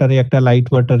heavy water reactor, light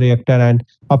water reactor, and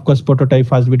of course prototype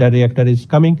fast breeder reactor is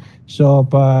coming. So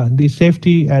the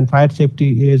safety and fire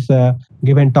safety is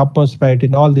given topmost priority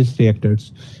in all these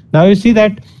reactors. Now you see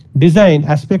that design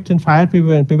aspects in fire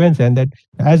prevention, that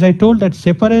as I told, that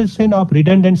separation of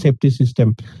redundant safety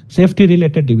system, safety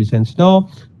related divisions. Now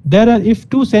there are, if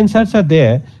 2 sensors are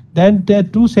there, then the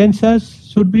 2 sensors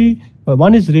should be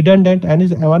one is redundant and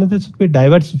one of them should be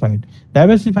diversified.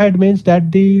 Diversified means that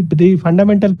the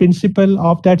fundamental principle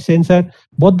of that sensor,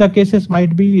 both the cases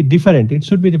might be different. It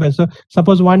should be different. So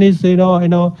suppose one is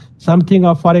something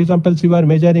of, for example, you are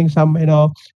measuring some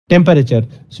temperature.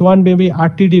 So one may be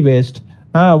RTD based.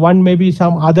 One may be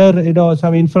some other,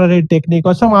 some infrared technique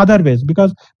or some other ways,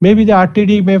 because maybe the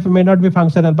RTD may not be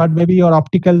functional, but maybe your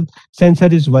optical sensor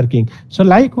is working. So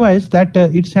likewise, that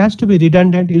it has to be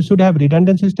redundant. You should have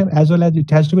redundant system, as well as it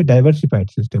has to be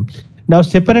diversified system. Now,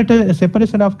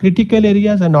 separation of critical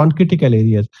areas and non-critical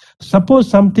areas. Suppose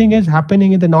something is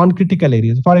happening in the non-critical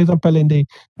areas, for example, in the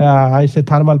I say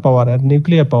thermal power or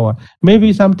nuclear power.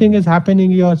 Maybe something is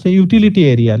happening in your, say, utility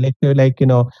area, like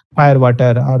fire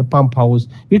water or pump house.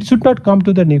 It should not come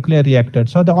to the nuclear reactor.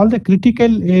 So all the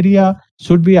critical area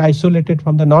should be isolated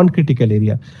from the non-critical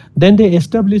area. Then the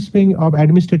establishment of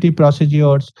administrative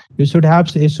procedures. You should have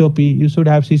SOP, you should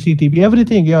have CCTV,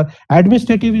 everything. Your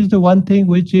administrative is the one thing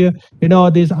which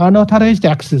this unauthorized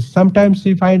access. Sometimes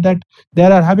we find that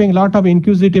there are having a lot of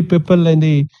inquisitive people in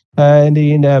the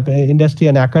industry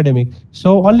and academic.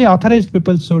 So only authorized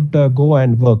people should go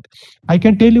and work. I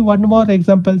can tell you one more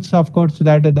examples, of course,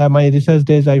 that my research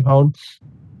days I found.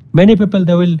 Many people,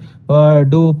 they will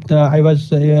I was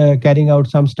carrying out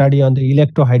some study on the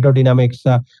electrohydrodynamics.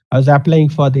 I was applying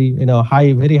for the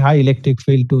very high electric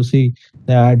field to see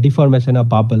the deformation of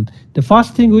bubble. The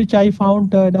first thing which I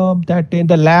found that in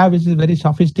the lab, is a very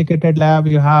sophisticated lab,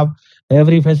 you have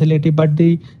every facility, but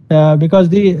because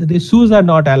the shoes are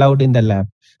not allowed in the lab,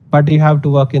 but you have to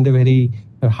work in the very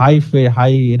high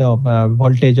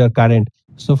voltage or current.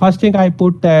 So first thing I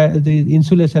put the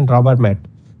insulation rubber mat.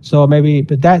 So maybe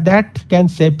that can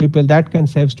save people, that can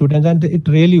save students, and it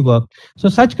really worked. So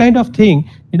such kind of thing,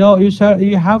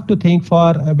 you have to think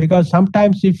for, because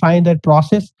sometimes you find that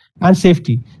process and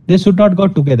safety, they should not go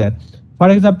together.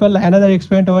 For example, another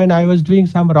experiment, when I was doing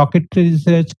some rocketry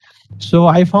research, so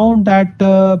I found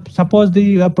that suppose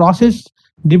the process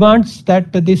demands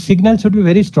that the signal should be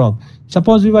very strong.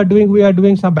 Suppose we are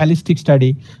doing some ballistic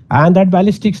study, and that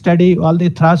ballistic study, all the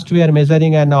thrust we are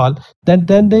measuring and all, then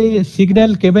the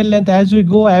signal cable length, as we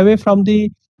go away from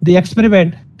the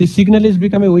experiment, the signal is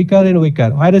becoming weaker and weaker,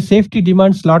 whereas safety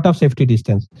demands lot of safety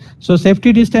distance. So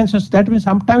safety distance, that means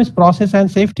sometimes process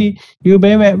and safety, you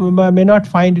may not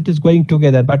find it is going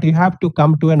together, but you have to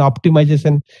come to an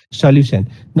optimization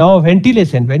solution. Now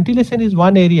ventilation is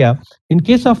one area. In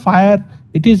case of fire,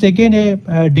 it is again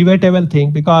a debatable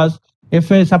thing, because if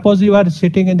suppose you are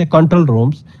sitting in the control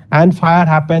rooms and fire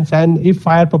happens, and if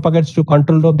fire propagates to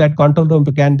control room, that control room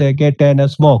can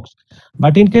get smokes.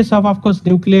 But in case of course,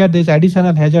 nuclear, there's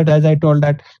additional hazard, as I told,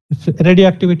 that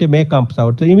radioactivity may comes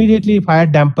out. So immediately fire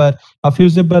damper, a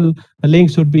fusible link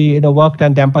should be worked,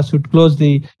 and damper should close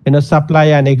the supply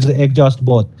and exhaust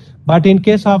both. But in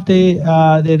case of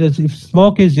if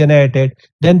smoke is generated,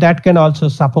 then that can also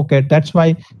suffocate. That's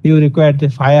why you require the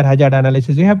fire hazard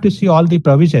analysis. You have to see all the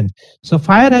provisions. So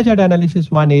fire hazard analysis,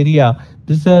 one area.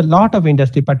 There's a lot of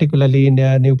industry, particularly in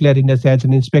nuclear industry. As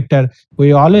an inspector,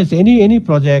 we always, any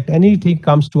project, anything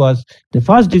comes to us, the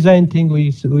first design thing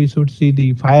we should see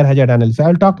the fire hazard analysis. I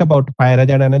will talk about fire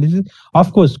hazard analysis.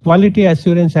 Of course, quality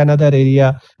assurance, another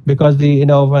area, because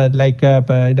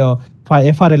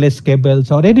FRLS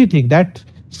cables or anything, that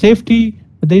safety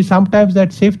they sometimes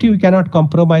that safety we cannot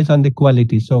compromise on the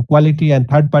quality. So quality and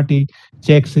third party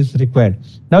checks is required.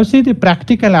 Now see the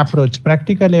practical approach.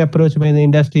 Practical approach in the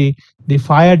industry, the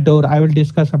fire door. I will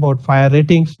discuss about fire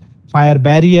ratings, fire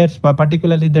barriers,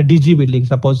 particularly the DG building.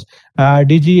 Suppose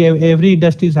DG, every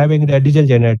industry is having a diesel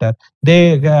generator.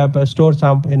 They store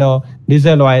some,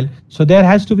 diesel oil. So there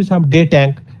has to be some day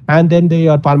tank, and then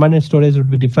your permanent storage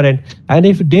would be different. And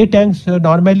if day tanks,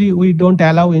 normally we don't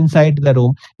allow inside the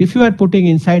room. If you are putting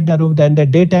inside the room, then the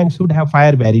day tank should have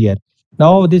fire barrier.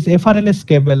 Now this FRLS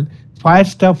cable, fire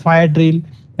stuff, fire drill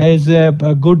is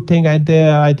a good thing. And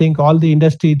I think all the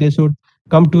industry, they should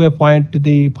come to a point.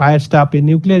 The fire stuff in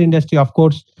nuclear industry, of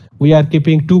course, we are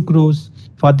keeping two crews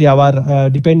for the hour,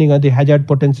 depending on the hazard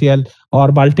potential,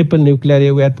 or multiple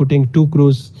nuclear, we are putting two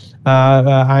crews,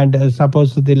 and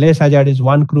suppose the less hazard is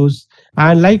one cruise.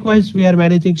 And likewise we are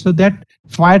managing, so that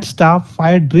fire staff,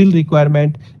 fire drill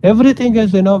requirement, everything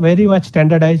is very much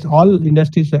standardized. All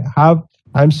industries have,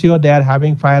 I'm sure they are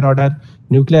having fire order.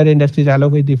 Nuclear industries,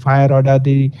 along with the fire order,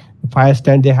 the fire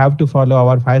stand, they have to follow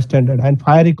our fire standard. And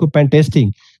fire equipment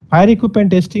testing,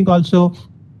 also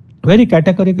very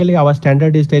categorically our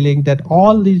standard is telling that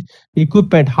all the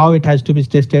equipment, how it has to be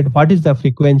tested, what is the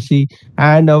frequency,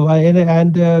 and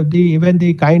the even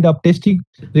the kind of testing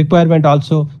requirement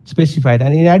also specified.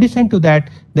 And in addition to that,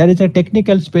 there is a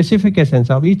technical specifications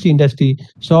of each industry.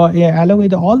 So along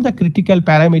with all the critical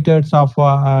parameters of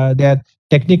their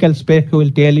technical spec, will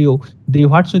tell you the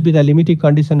what should be the limiting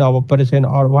condition of operation,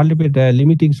 or what will be the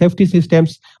limiting safety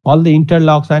systems, all the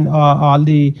interlocks, and all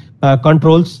the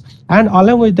controls. And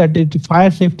along with that, the fire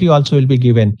safety also will be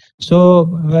given. So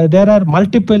there are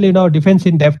multiple, defense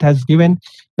in depth has given.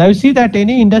 Now you see that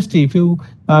any industry, if you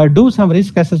do some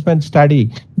risk assessment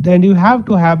study, then you have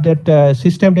to have that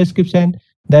system description.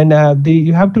 Then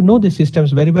you have to know the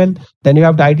systems very well. Then you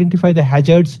have to identify the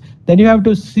hazards. Then you have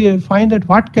to find that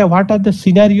what are the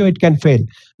scenario it can fail.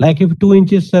 Like if 2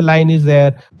 inches line is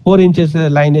there, 4 inches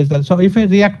line is there. So if a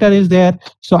reactor is there,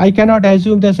 so I cannot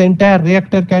assume this entire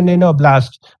reactor can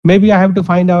blast. Maybe I have to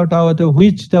find out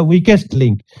which the weakest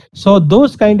link. So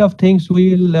those kind of things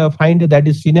we will find, that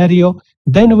is scenario.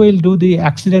 Then we'll do the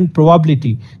accident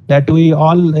probability, that we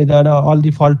all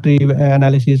the fault tree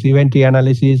analysis, event tree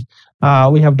analysis.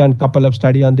 We have done couple of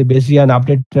study on the Bayesian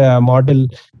update model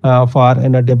for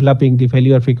developing the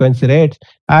failure frequency rates,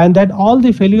 and that all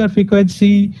the failure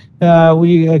frequency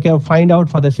we can find out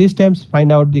for the systems,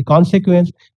 find out the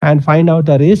consequence, and find out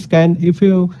the risk. And if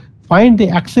you find the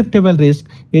acceptable risk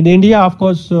in India, of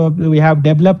course, we have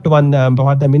developed one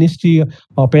for the Ministry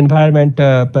of Environment,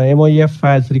 MOEF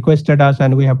has requested us,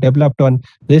 and we have developed one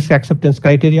risk acceptance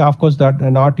criteria. Of course, that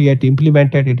are not yet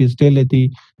implemented; it is still at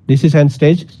the decision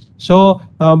stage. So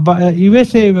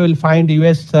USA, we will find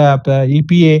US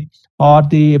EPA, or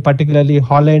the particularly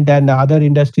Holland and other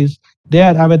industries. They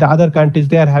are, the other countries,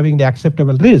 they are having the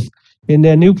acceptable risk. In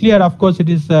the nuclear, of course, it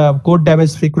is code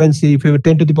damage frequency. If you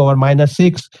 10 to the power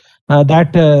 -6,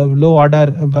 that low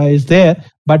order is there.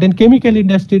 But in chemical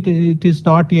industry, it is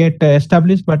not yet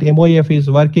established. But MOEF is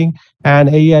working, and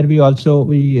AERB also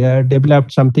we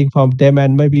developed something from them,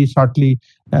 and maybe shortly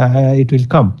it will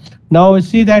come. Now we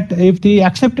see that if the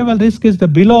acceptable risk is the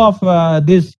below of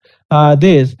this,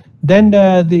 then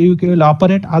you will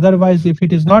operate. Otherwise, if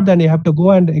it is not, then you have to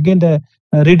go and again the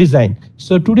redesign.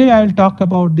 So today I will talk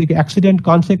about the accident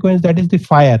consequence, that is the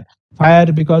fire.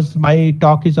 Because my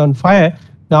talk is on fire.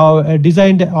 Now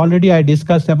designed, already I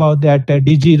discussed about that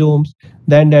DG rooms.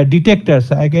 Then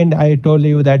detectors, again I told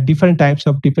you that different types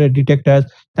of different detectors,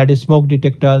 that is smoke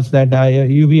detectors, that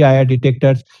UV IR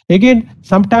detectors. Again,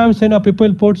 sometimes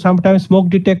people put sometimes smoke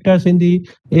detectors in the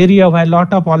area where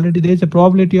lot of already there is a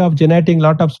probability of generating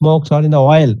lot of smokes, or in the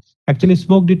oil. Actually,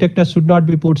 smoke detectors should not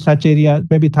be put such area.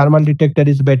 Maybe thermal detector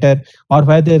is better, or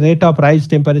where the rate of rise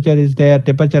temperature is there,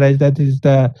 temperature rise, that is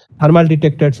the thermal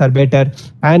detectors are better.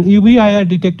 And UV IR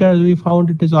detectors, we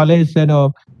found it is always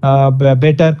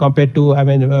better compared to,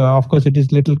 of course it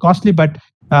is little costly, but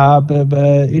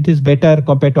it is better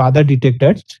compared to other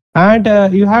detectors. And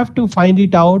you have to find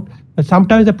it out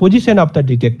sometimes the position of the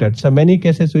detector. So many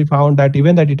cases we found that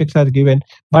even the detectors are given,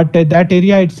 but that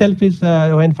area itself is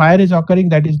when fire is occurring,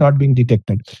 that is not being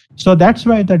detected. So that's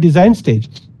why the design stage.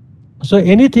 So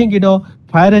anything,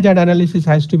 fire hazard analysis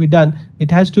has to be done.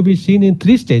 It has to be seen in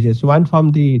 3 stages: one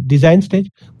from the design stage,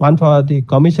 one for the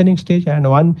commissioning stage, and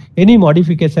one any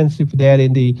modifications if they are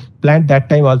in the plant, that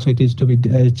time also it is to be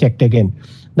checked again.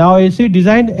 Now you see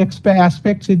design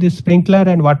aspects in the sprinkler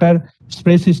and water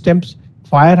spray systems,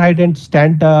 fire hydrant,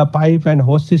 stand pipe, and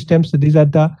hose systems. These are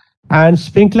the, and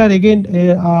sprinkler again,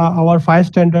 our fire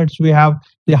standards, we have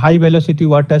the high velocity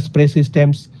water spray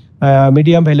systems,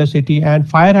 medium velocity, and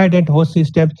fire hydrant hose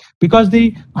systems. Because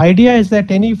the idea is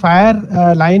that any fire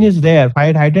line is there,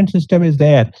 fire hydrant system is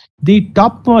there. The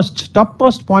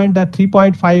topmost point, that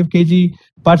 3.5 kg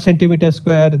per centimeter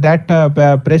square, that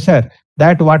pressure,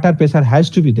 that water pressure has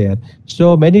to be there.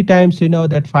 So many times,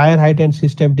 that fire hydrant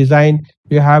system design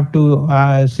you have to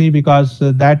see, because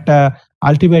that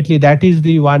ultimately that is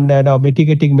the one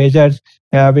mitigating measures,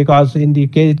 because in the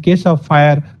case of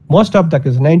fire, most of the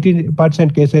cases,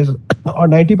 90% cases or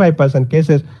 95%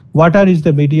 cases, water is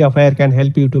the media of air can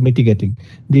help you to mitigating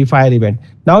the fire event.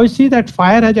 Now you see that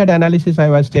fire hazard analysis I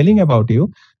was telling about you,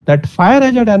 that fire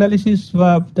hazard analysis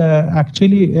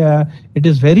actually it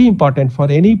is very important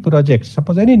for any project.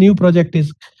 Suppose any new project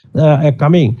is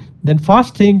coming, then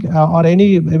first thing, or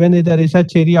any even in the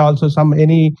research area also, some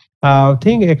any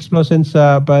thing, explosions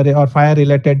or fire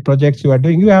related projects you are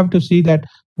doing, you have to see that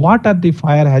what are the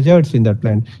fire hazards in that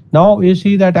plant. Now you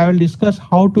see that I will discuss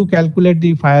how to calculate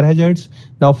the fire hazards.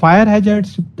 Now fire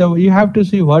hazards, you have to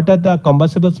see what are the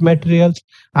combustible materials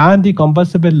and the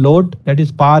combustible load, that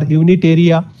is per unit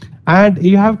area. And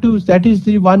you have to, that is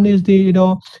the one is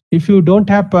the, if you don't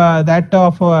have that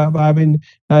of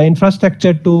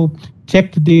infrastructure to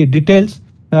check the details,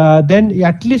 then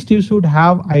at least you should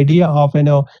have idea of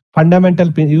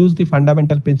use the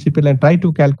fundamental principle and try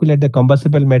to calculate the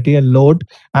combustible material load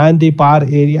and the per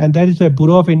area. And there is a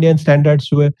Bureau of Indian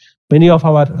Standards where many of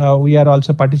our we are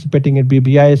also participating in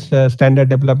BIS standard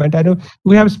development, and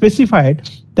we have specified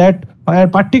that a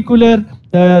particular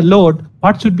load,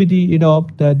 what should be the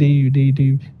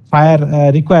the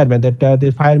fire requirement, that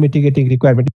the fire mitigating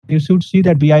requirement. You should see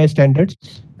that BIS standards.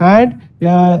 And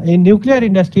in nuclear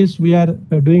industries, we are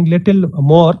doing little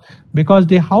more, because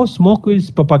how smoke is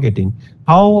propagating,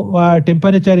 how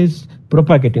temperature is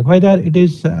propagating, whether it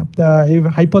is if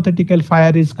hypothetical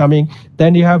fire is coming,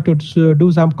 then you have to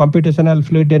do some computational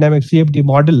fluid dynamics CFD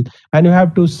model, and you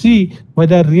have to see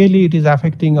whether really it is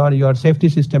affecting on your safety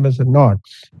system or not.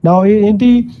 Now in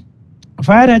the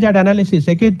fire hazard analysis,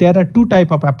 again, there are two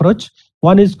type of approach.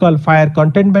 One is called fire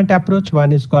containment approach,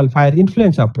 one is called fire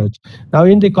influence approach. Now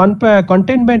in the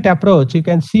containment approach, you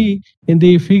can see in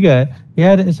the figure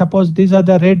here, suppose these are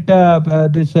the red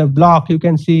this block, you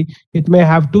can see it may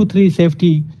have 2-3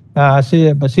 safety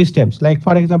systems. Like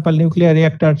for example, nuclear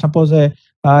reactor, suppose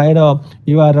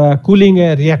you are cooling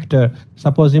a reactor,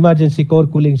 suppose emergency core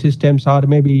cooling systems, or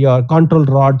maybe your control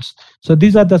rods. So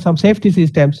these are some safety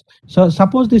systems. So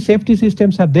suppose the safety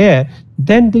systems are there,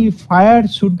 then the fire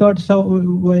should not.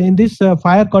 So in this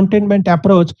fire containment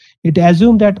approach, it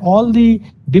assumes that all the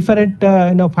different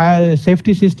fire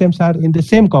safety systems are in the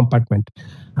same compartment.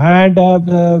 And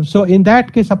so in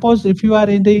that case, suppose if you are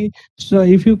in the, so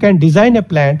if you can design a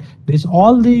plant, this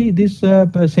all these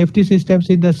safety systems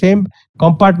in the same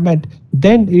compartment,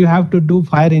 then you have to do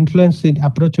fire influence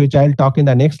approach, which I'll talk in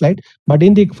the next slide. But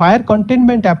in the fire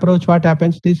containment approach, what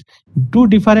happens is two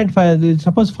different fire,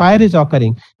 suppose fire is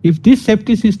occurring. If these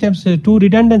safety systems, two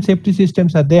redundant safety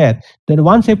systems are there, then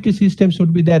one safety system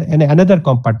should be there in another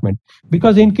compartment.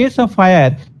 Because in case of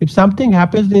fire, if something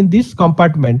happens in this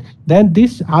compartment, then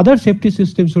this other safety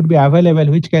system should be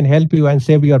available, which can help you and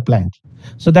save your plant.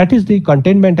 So that is the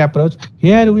containment approach.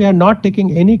 Here we are not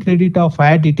taking any credit of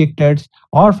fire detectors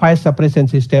or fire suppression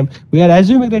system. We are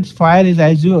assuming that fire is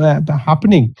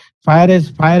happening. Fire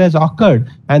has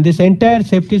occurred, and this entire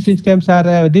safety systems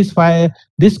are this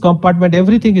compartment,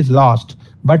 everything is lost.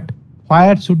 But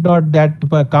fire should not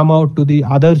come out to the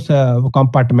other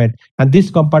compartment, and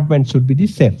this compartment should be the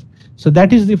safe. So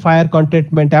that is the fire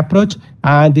containment approach,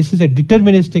 and this is a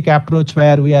deterministic approach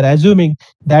where we are assuming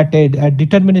that a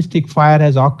deterministic fire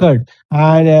has occurred,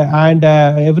 and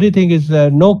everything is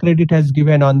no credit has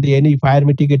given on the any fire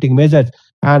mitigating measures,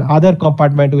 and other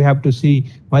compartment we have to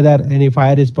see whether any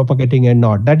fire is propagating or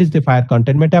not. That is the fire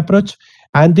containment approach.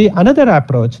 And the another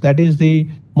approach, that is the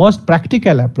most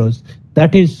practical approach,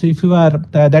 that is if you are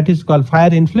that is called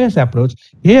fire influence approach.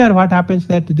 Here what happens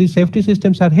that these safety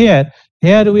systems are here.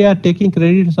 Here we are taking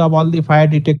credits of all the fire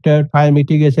detector, fire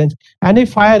mitigations, and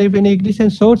if an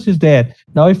ignition source is there.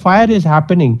 Now if fire is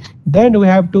happening, then we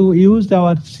have to use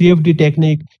our CFD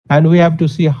technique, and we have to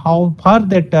see how far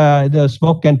that the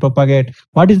smoke can propagate,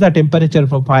 what is the temperature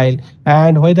profile,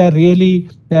 and whether really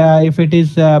if it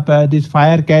is this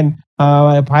fire can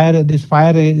this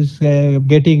fire is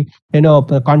getting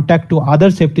contact to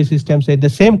other safety systems in the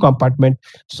same compartment.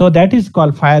 So that is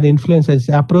called fire influences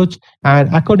approach, and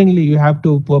accordingly you have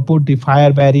to put the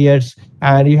fire barriers,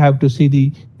 and you have to see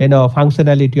the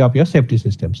functionality of your safety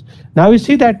systems. Now you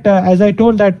see that as I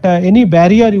told that any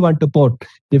barrier you want to put,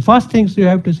 the first things you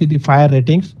have to see the fire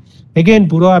ratings. Again,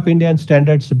 Bureau of Indian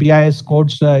Standards BIS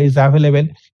codes is available.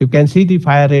 You can see the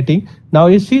fire rating. Now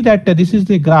you see that this is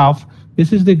the graph.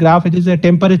 This is the graph. It is a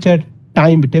temperature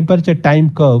time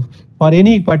curve for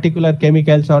any particular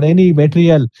chemicals or any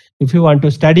material if you want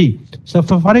to study. So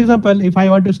for example, if I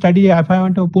want to study, if I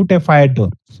want to put a fire door,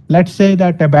 let's say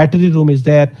that a battery room is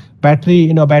there.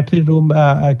 Battery room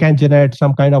can generate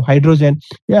some kind of hydrogen.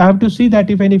 You have to see that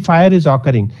if any fire is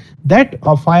occurring, that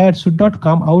fire should not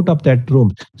come out of that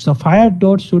room. So fire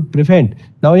door should prevent.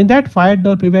 Now in that fire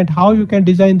door prevent, how you can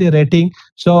design the rating.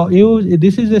 So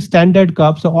this is a standard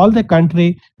curve. So all the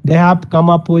country, they have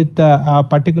come up with a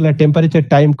particular temperature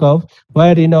time curve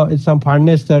where it's some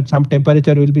furnace that some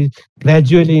temperature will be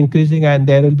gradually increasing and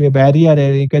there will be a barrier,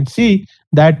 and you can see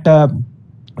that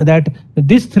that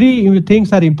these three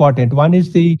things are important. One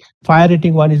is the fire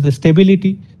rating, one is the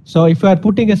stability. So if you are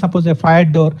putting suppose a fire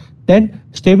door, then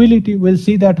stability will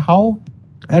see that how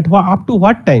up to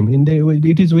what time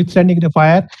it is withstanding the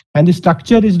fire and the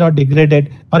structure is not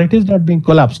degraded or it is not being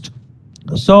collapsed.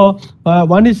 So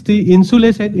one is the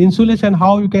insulation,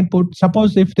 how you can put,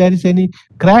 suppose if there is any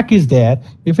crack is there,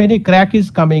 if any crack is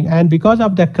coming and because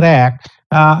of the crack,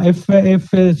 if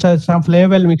some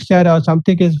flammable mixture or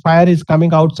something is fire is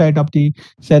coming outside of the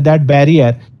say that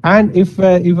barrier, and if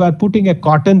you are putting a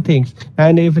cotton things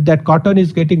and if that cotton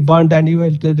is getting burned and you are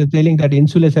telling that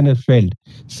insulation has failed.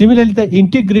 Similarly, the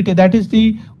integrity, that is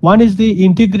the one is the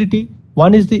integrity.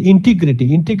 One is the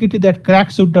integrity that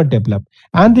cracks should not develop,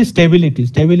 and the stability.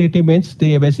 Stability means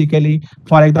the basically,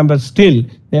 for example, steel.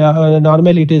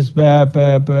 Normally it is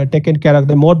taken care of.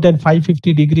 The more than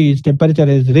 550 degrees temperature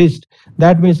is reached,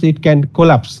 that means it can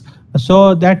collapse.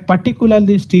 So that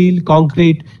particularly steel,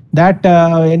 concrete, that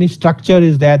any structure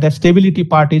is there, the stability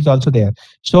part is also there.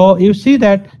 So you see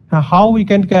that how we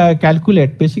can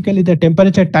calculate. Basically, the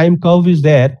temperature time curve is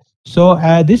there. So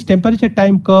this temperature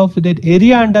time curve, that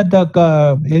area under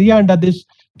this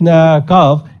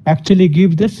curve actually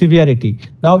gives the severity.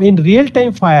 Now in real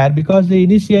time fire, because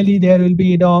initially there will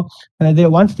be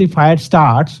once the fire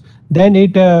starts, then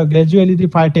it gradually the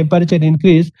fire temperature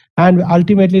increase and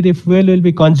ultimately the fuel will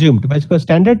be consumed. Because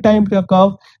standard time curve,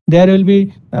 there will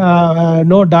be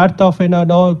no dearth of there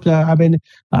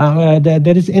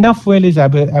is enough fuel is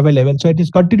available, so it is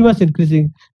continuous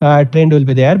increasing trend will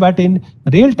be there. But in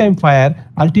real time fire,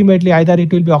 ultimately either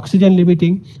it will be oxygen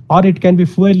limiting or it can be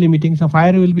fuel limiting, so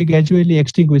fire will be gradually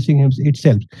extinguishing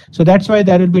itself. So that's why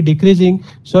there will be decreasing.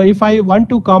 So if I want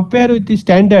to compare with the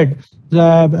standard,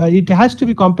 it has to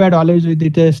be compared always with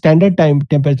the standard time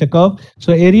temperature curve.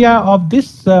 So area of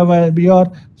this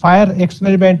your fire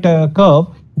experiment curve,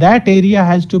 that area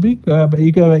has to be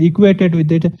equated with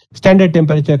the standard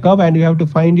temperature curve, and you have to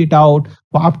find it out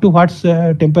up to what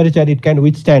temperature it can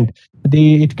withstand.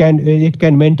 It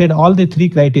can maintain all the three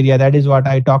criteria. That is what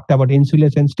I talked about: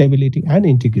 insulation, stability, and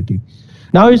integrity.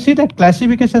 Now you see that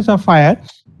classifications of fire.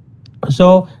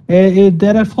 So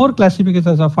there are four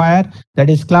classifications of fire. That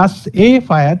is class A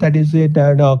fire, that is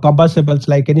combustibles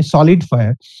like any solid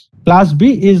fire. Class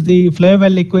B is the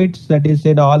flammable liquids, that is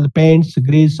all paints,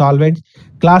 grease, solvents.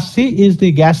 Class C is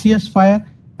the gaseous fire,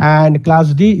 and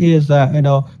class D is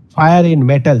fire in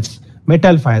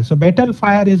metal fire. So metal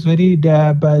fire is very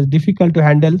difficult to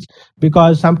handle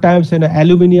because sometimes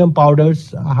aluminum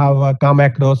powders have come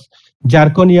across,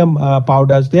 zirconium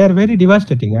powders, they are very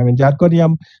devastating. I mean,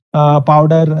 zirconium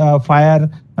powder fire,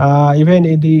 even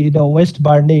in the waste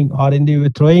burning or in the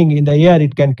throwing in the air,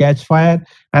 it can catch fire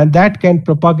and that can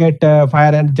propagate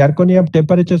fire. And zirconium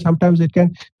temperature, sometimes it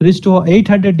can reach to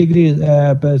 800 degrees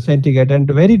centigrade, and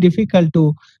very difficult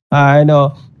to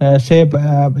say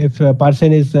if a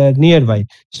person is nearby.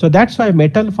 So that's why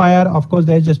metal fire, of course,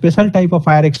 there is a special type of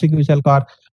fire extinguisher called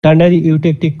ternary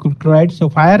eutectic chloride. So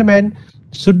firemen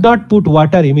should not put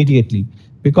water immediately,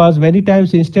 because many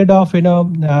times instead of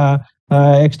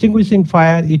extinguishing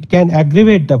fire, it can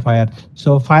aggravate the fire.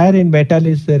 So fire in metal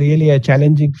is really a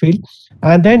challenging field.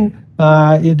 And then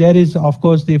there is, of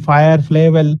course, the fire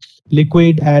flammable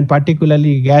liquid, and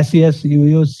particularly gaseous, you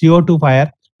use CO2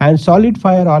 fire, and solid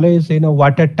fire always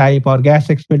water type or gas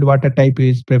expelled water type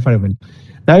is preferable.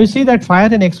 Now you see that fire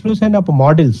and explosion of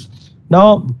models.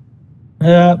 Now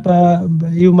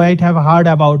you might have heard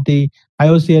about the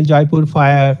IOCL Jaipur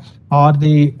fire or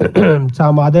the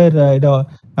some other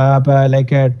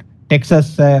like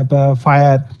Texas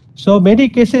fire. So many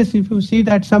cases, if you see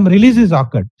that some releases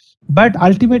occurred, but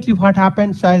ultimately what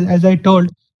happens, as I told,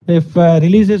 if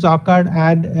releases occurred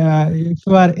and if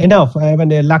you are enough, I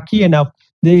mean lucky enough,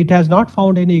 it has not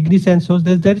found any ignition, so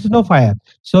there is no fire.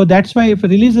 So that's why if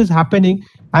release is happening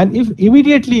and if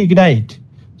immediately ignite,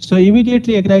 so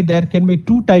immediately ignite, there can be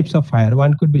two types of fire.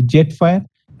 One could be jet fire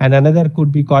and another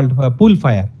could be called pool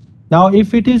fire. Now,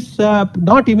 if it is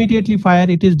not immediately fire,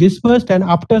 it is dispersed, and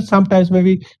after sometimes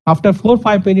maybe after 4 or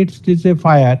 5 minutes it is a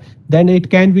fire. Then it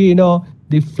can be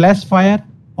the flash fire,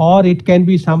 or it can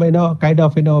be some kind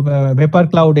of vapor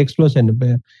cloud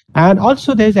explosion. And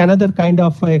also there is another kind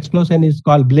of explosion is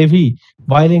called BLEVE,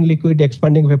 boiling liquid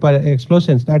expanding vapor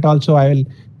explosions. That also I will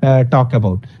talk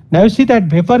about. Now you see that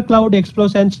vapor cloud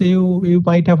explosions, you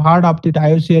might have heard of the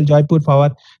IOCL Jaipur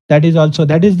power. That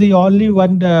is the only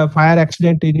one fire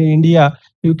accident in India.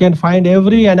 You can find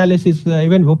every analysis,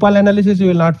 even Bhopal analysis, you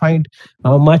will not find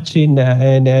much in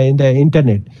the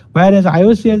internet. Whereas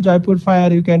IOCL Jaipur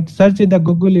fire, you can search in the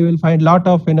Google, you will find lot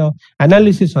of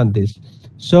analysis on this.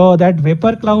 So that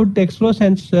vapor cloud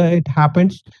explosions, it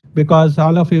happens because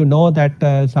all of you know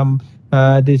that some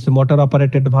this motor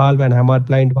operated valve and hammer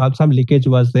blind valve, some leakage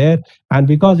was there, and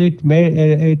because it made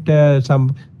it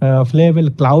some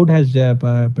flammable cloud has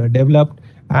developed,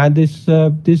 and this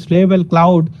flammable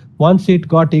cloud, once it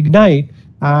got ignite,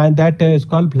 and that is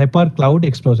called vapor cloud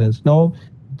explosions. Now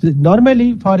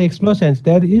normally for explosions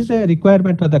there is a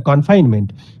requirement for the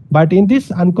confinement, but in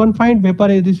this unconfined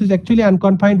vapor, this is actually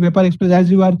unconfined vapor explosion.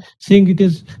 As you are seeing, it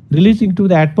is releasing to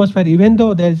the atmosphere even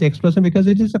though there is explosion, because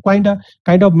it is a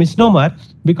kind of misnomer,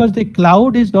 because the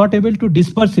cloud is not able to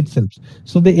disperse itself.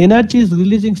 So the energy is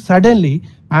releasing suddenly,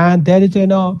 and there is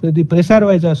the pressure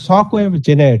wise a shock wave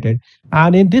generated.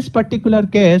 And in this particular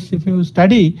case, if you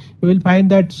study, you will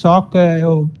find that shock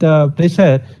the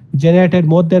pressure generated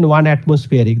more than 1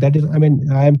 atmospheric. That is, I mean,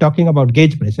 I am talking about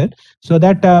gauge pressure. So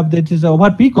that is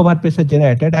over peak over pressure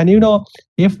generated. And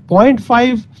if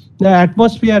 0.5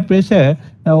 atmosphere pressure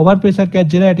over pressure can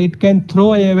generate, it can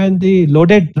throw even the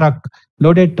loaded truck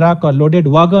or loaded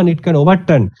wagon, it can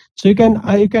overturn. So you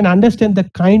can understand the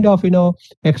kind of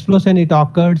explosion it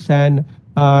occurs. And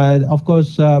of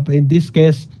course in this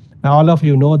case, all of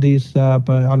you know this,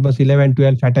 almost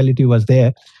 11-12 fatality was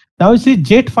there. Now you see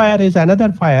jet fire is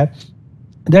another fire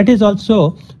that is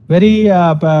also very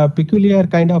peculiar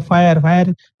kind of fire,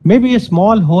 where maybe a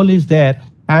small hole is there,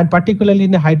 and particularly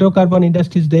in the hydrocarbon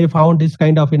industries they found this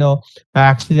kind of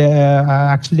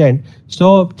accident.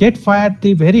 So jet fire,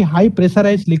 the very high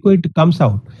pressurized liquid comes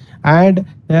out, and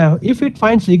if it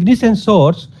finds ignition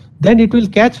source, then it will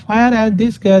catch fire, and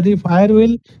the fire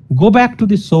will go back to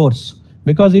the source,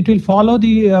 because it will follow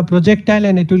the projectile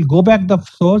and it will go back the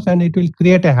source and it will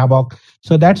create a havoc.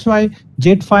 So that's why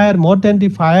jet fire, more than the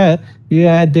fire,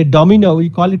 the domino,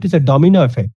 we call it as a domino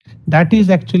effect, that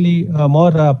is actually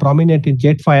more prominent in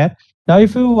jet fire. Now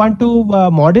if you want to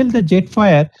model the jet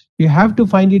fire, you have to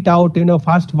find it out,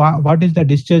 first what is the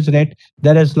discharge rate.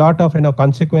 There is lot of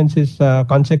consequence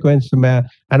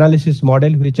analysis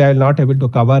model, which I will not able to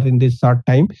cover in this short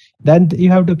time. Then you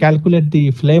have to calculate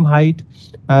the flame height,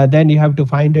 then you have to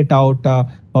find it out,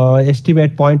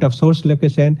 estimate point of source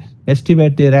location,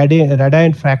 estimate the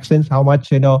radiant fractions, how much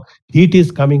heat is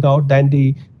coming out, then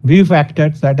the view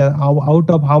factors, that out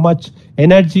of how much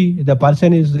energy the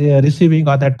person is receiving,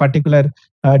 or that particular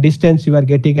distance you are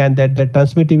getting, and that the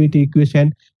transmittivity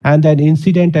equation, and then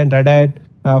incident and radiant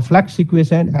flux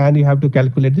equation, and you have to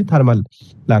calculate the thermal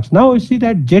flux. Now you see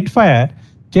that jet fire,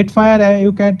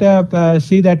 you can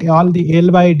see that all the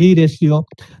L by D ratio.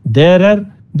 There are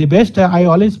the best, I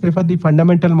always prefer the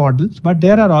fundamental models, but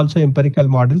there are also empirical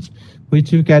models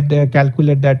which you can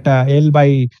calculate that L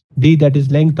by D, that is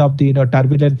length of the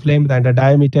turbulent flame, and the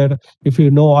diameter. If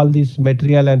you know all these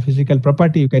material and physical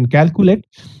property, you can calculate,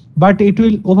 but it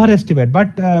will overestimate.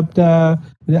 But the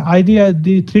idea,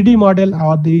 the 3D model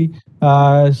or the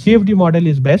CFD model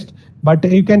is best, but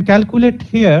you can calculate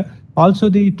here also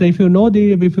if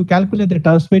you calculate the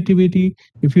transmittivity,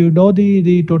 if you know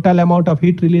the total amount of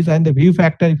heat release and the view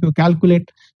factor, if you calculate,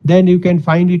 then you can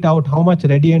find it out how much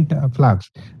radiant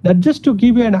flux. That just to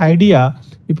give you an idea,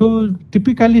 if you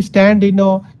typically stand in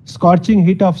scorching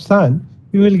heat of sun,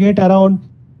 you will get around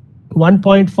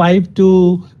 1.5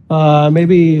 to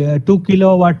maybe 2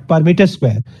 kilowatt per meter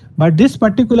square. But this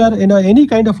particular any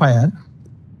kind of fire,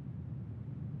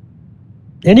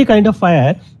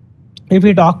 if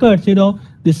it occurs,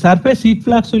 the surface heat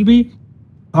flux will be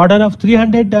order of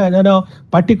 300,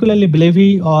 particularly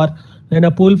BLEVE or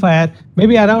pool fire,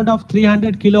 maybe around of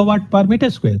 300 kilowatt per meter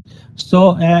square.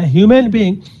 So a human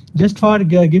being, just for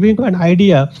giving an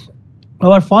idea,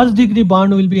 our first degree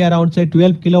burn will be around say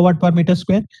 12 kilowatt per meter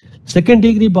square. Second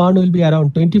degree burn will be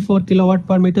around 24 kilowatt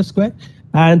per meter square,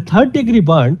 and third degree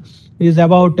burn is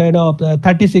about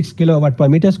 36 kilowatt per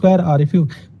meter square. Or if you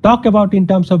talk about in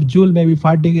terms of joule, maybe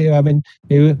 5 degree, I mean,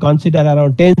 you consider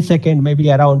around 10 second,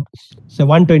 maybe around say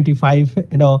 125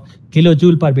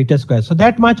 kilojoule per meter square. So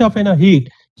that much of heat.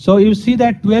 So you see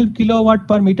that 12 kilowatt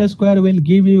per meter square will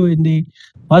give you in the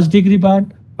first degree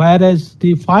burn, whereas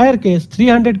the fire case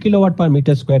 300 kilowatt per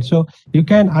meter square. So you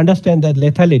can understand the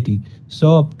lethality.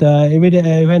 So even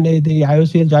the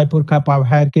IOCL Jaipur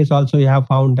fire case also you have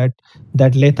found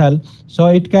that lethal. So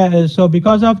it can, so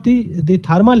because of the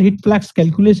thermal heat flux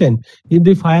calculation in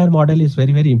the fire model is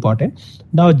very important.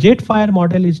 Now jet fire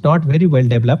model is not very well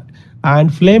developed,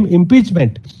 and flame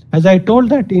impeachment, as I told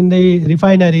that in the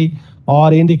refinery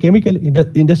or in the chemical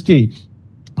industry,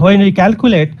 when we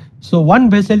calculate, so one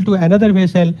vessel to another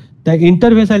vessel, the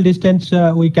inter-vessel distance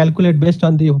we calculate based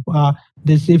on the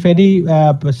this, if any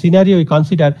scenario we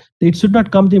consider, it should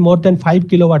not come to more than 5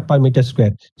 kilowatt per meter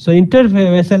square. So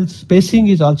inter-vessel spacing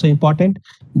is also important.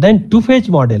 Then two-phase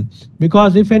model,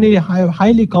 because if any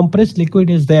highly compressed liquid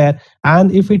is there,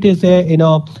 and if it is a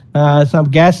some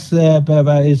gas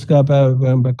is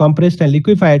compressed and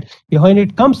liquefied, when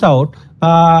it comes out,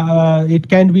 it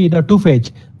can be the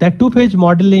two-phase. That two-phase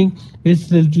modeling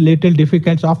is little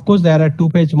difficult. So of course, there are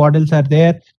two-phase models are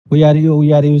there. We are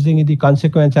using in the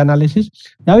consequence analysis.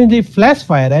 Now in the flash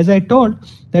fire, as I told,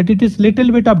 that it is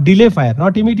little bit of delay fire,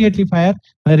 not immediately fire.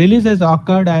 A release has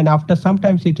occurred, and after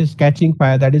sometimes it is catching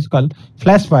fire. That is called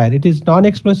flash fire. It is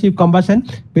non-explosive combustion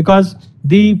because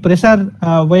the pressure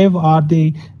wave or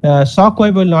the shock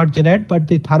wave will not generate, but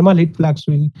the thermal heat flux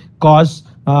will cause.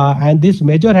 And this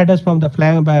major headers from the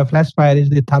flash fire is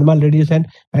the thermal radiation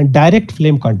and direct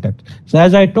flame contact. So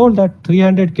as I told that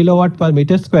 300 kilowatt per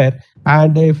meter square,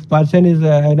 and if person is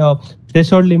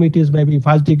threshold limit is maybe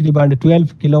first degree burn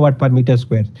 12 kilowatt per meter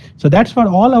square. So that's for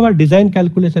all our design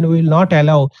calculation. We will not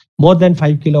allow more than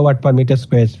 5 kilowatt per meter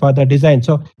squares for the design.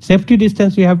 So safety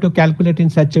distance we have to calculate in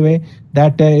such a way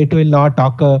that it will not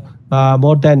occur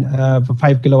more than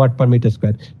 5 kilowatt per meter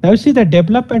square. Now you see the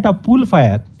development of pool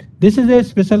fire. This is a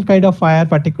special kind of fire,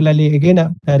 particularly again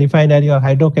a refinery or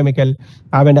hydrochemical,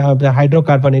 the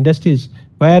hydrocarbon industries,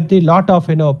 where the lot of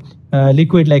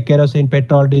liquid like kerosene,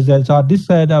 petrol, diesels, or this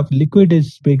kind of liquid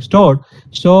is being stored.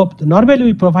 So normally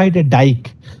we provide a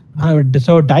dike.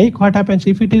 So dike, what happens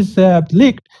if it is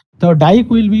leaked? So dike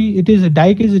will be,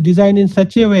 dike is designed in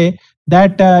such a way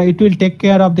that it will take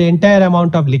care of the entire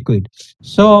amount of liquid.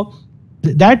 So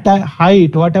that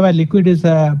height, whatever liquid is,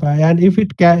 and if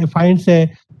it finds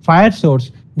a fire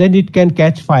source, then it can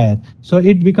catch fire. So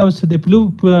it becomes the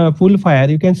pool fire.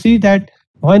 You can see that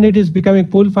when it is becoming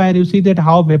pool fire, you see that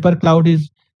how vapor cloud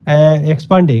is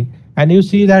expanding, and you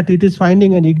see that it is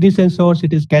finding an ignition source,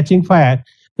 it is catching fire.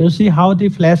 You see how the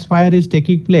flash fire is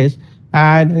taking place.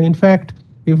 And in fact,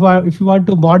 if you want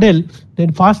to model,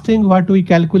 then first thing what we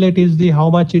calculate is the how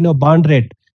much burn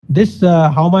rate. This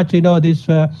how much this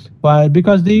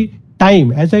because the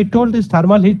time, as I told, this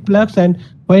thermal heat flux, and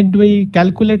when we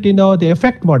calculate the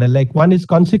effect model, like one is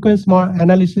consequence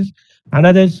analysis,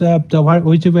 another is the one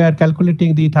which we are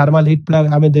calculating the thermal heat flux,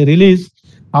 the release.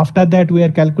 After that we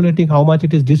are calculating how much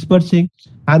it is dispersing,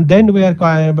 and then we are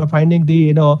finding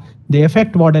the the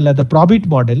effect model or the probit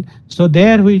model. So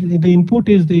there the input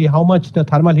is the how much the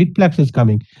thermal heat flux is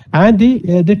coming, and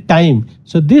the time.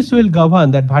 So this will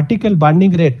govern that vertical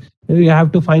burning rate. You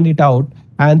have to find it out,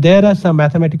 and there are some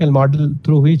mathematical model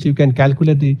through which you can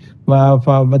calculate the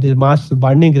mass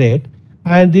burning rate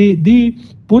and the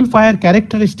pool fire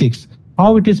characteristics,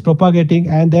 how it is propagating.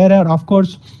 And there are, of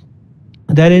course,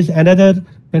 there is another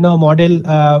model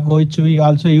which we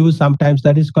also use sometimes,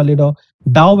 that is called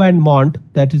Dow and Mont,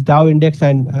 that is Dow index,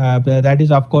 and that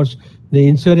is of course the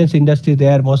insurance industry they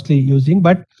are mostly using.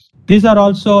 But these are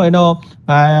also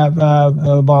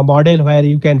model where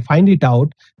you can find it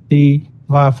out, the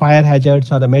fire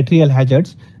hazards or the material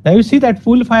hazards. Now you see that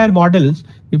full fire models,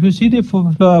 if you see the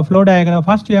flow diagram,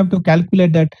 first you have to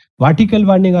calculate that vertical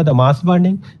burning or the mass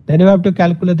burning, then you have to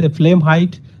calculate the flame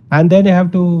height, and then you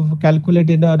have to calculate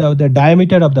the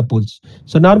diameter of the pools.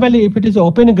 So normally if it is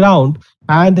open ground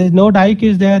and there is no dike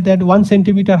is there, then 1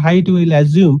 centimeter height we will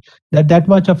assume that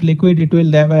much of liquid it will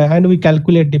have, and we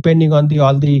calculate depending on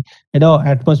all the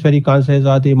atmospheric constants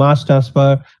or the mass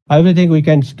transfer, everything we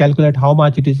can calculate how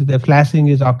much it is the flashing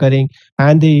is occurring,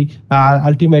 and the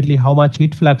ultimately how much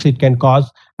heat flux it can cause.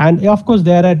 And of course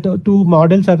there are two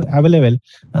models are available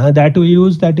that we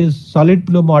use, that is solid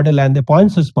flow model and the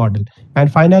point source model,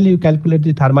 and finally you calculate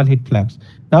the thermal heat flux.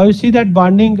 Now you see that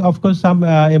burning, of course some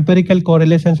empirical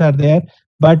correlations are there,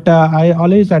 but I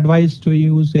always advise to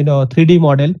use 3D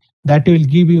model, that will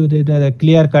give you the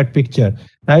clear cut picture.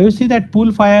 Now you see that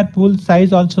pool fire, pool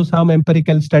size, also some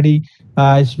empirical study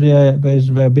is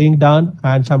being done,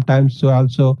 and sometimes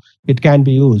also it can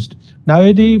be used. Now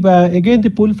again the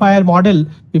pool fire model,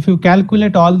 if you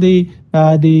calculate all the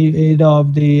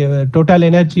total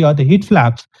energy or the heat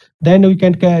flux, then we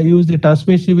can use the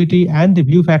transmissivity and the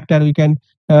view factor. We can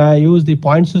use the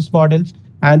point source models.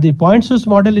 And the point source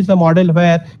model is a model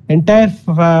where entire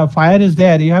fire is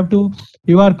there.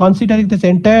 You are considering this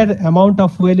entire amount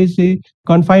of fuel is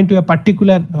confined to a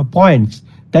particular points.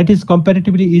 That is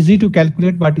comparatively easy to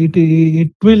calculate, but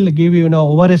it will give you,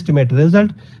 overestimate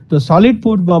result. The solid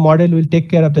pool model will take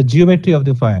care of the geometry of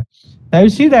the fire. Now you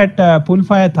see that pool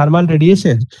fire thermal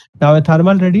radiation. Now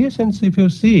thermal radiations, if you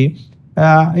see,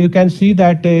 you can see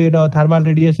that thermal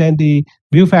radiation, the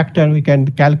view factor we can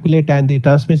calculate, and the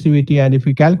transmissivity, and if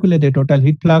we calculate the total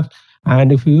heat flux,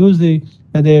 and if we use the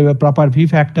proper V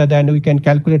factor, then we can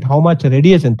calculate how much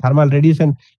radiation, thermal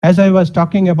radiation, as I was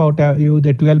talking about you,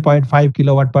 the 12.5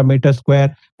 kilowatt per meter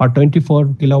square or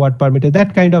 24 kilowatt per meter,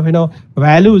 that kind of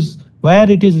values where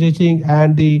it is reaching,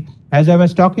 and the, as I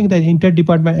was talking,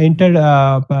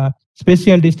 the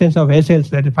spatial distance of vessels,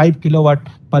 that is 5 kilowatt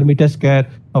per meter square,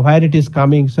 where it is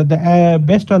coming. So the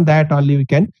based on that only we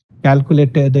can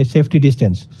calculate the safety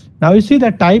distance. Now you see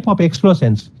the type of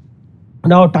explosions.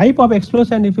 Now type of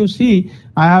explosion, if you see,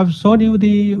 I have shown you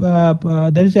the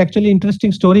there is actually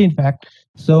interesting story, in fact.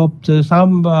 So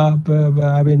some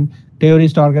I mean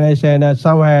terrorist organization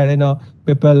somewhere,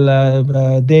 people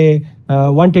they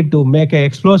wanted to make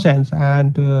explosions,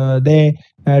 and they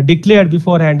declared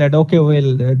beforehand that okay,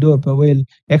 we'll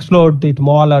explode the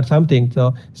mall or something.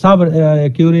 So some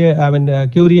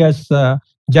curious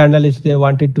journalists, they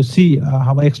wanted to see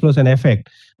how explosion effect.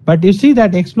 But you see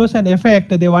that explosion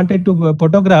effect, they wanted to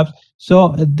photograph.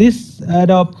 So this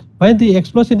when the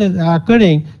explosion is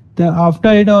occurring,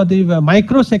 after the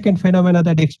microsecond phenomena,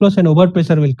 that explosion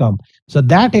overpressure will come. So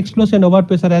that explosion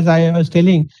overpressure, as I was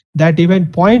telling, that even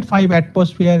 0.5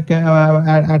 atmosphere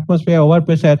atmosphere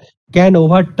overpressure can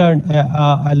overturn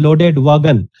a loaded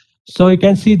wagon. So you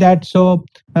can see that. So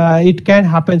it can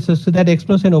happen. So that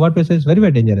explosion overpressure is very,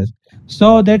 very dangerous.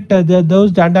 So that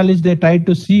those journalists, they tried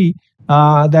to see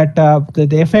that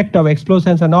the effect of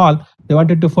explosions and all. They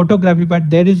wanted to photograph it, but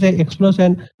there is a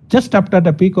explosion just after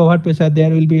the peak overpressure. There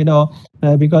will be,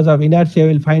 because of inertia,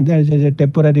 will find there is a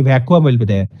temporary vacuum will be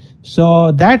there.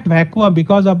 So that vacuum,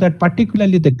 because of that,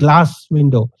 particularly the glass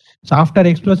window. So after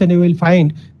explosion, you will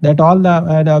find that all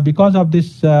the because of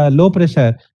this low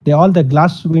pressure, all the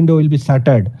glass window will be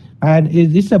shattered. And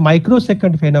this is a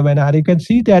microsecond phenomena. You can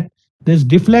see that this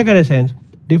deflagration,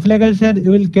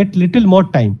 you will get little more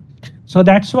time. So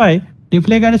that's why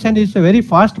deflagration is a very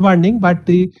fast burning, but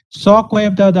the shock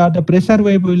wave, the pressure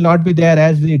wave will not be there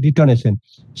as the detonation.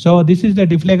 So this is the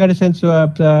deflagration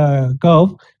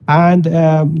curve,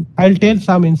 and I'll tell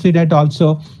some incident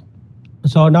also.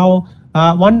 So now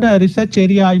one research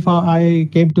area, if I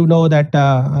came to know that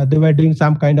they were doing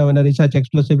some kind of research,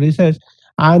 explosive research,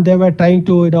 and they were trying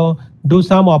to do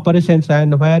some operations,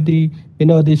 and where the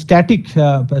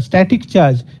the static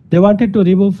charge, they wanted to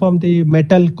remove from the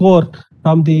metal core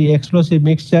from the explosive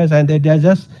mixtures, and they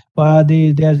just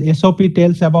there's SOP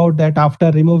tells about that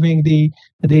after removing the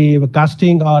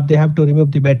casting, or they have to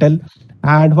remove the metal,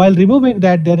 and while removing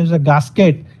that, there is a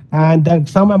gasket, and that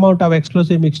some amount of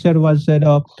explosive mixture was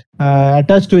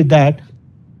attached with that,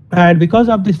 and because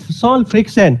of this small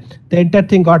friction, the entire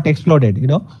thing got exploded.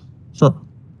 So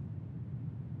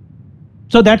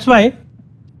that's why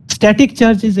static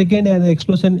charge is again an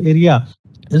explosion area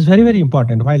is very, very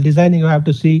important. While designing, you have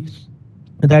to see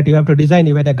that you have to design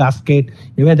even a gasket,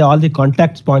 even all the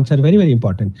contact points are very, very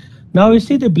important. Now you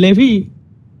see the Blevy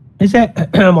is a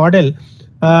model.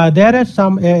 There are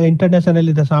some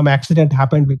internationally some accident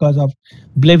happened because of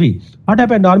Blevy. What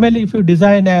happened normally, if you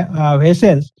design a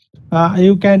vessels,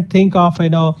 you can think of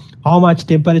how much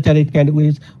temperature it can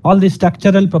reach, all the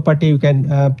structural property you can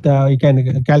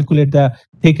calculate the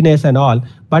thickness and all.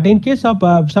 But in case of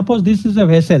suppose this is a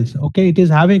vessels, okay, it is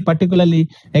having particularly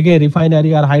again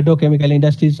refinery or hydrochemical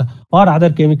industries or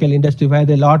other chemical industry where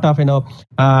a lot of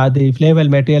the flammable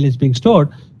material is being stored.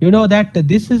 That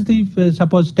this is the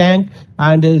suppose tank,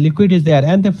 and the liquid is there,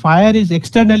 and the fire is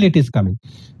externally it is coming.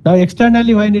 Now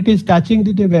externally when it is touching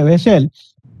the vessel,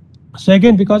 so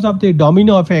again, because of the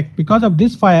domino effect, because of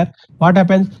this fire, what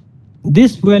happens?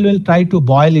 This fuel will try to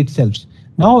boil itself.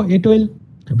 Now it will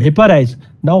vaporize.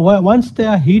 Now once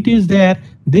the heat is there,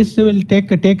 this will take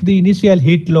the initial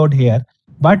heat load here.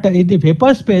 But in the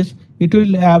vapor space, it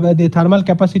will have the thermal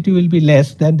capacity will be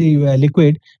less than the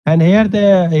liquid, and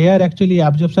here actually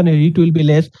absorption heat will be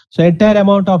less. So entire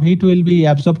amount of heat will be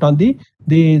absorbed on the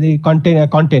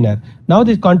container. Now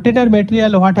this container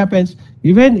material, what happens?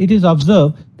 Even it is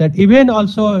observed that even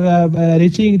also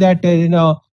reaching that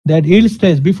that yield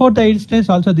stress, before the yield stress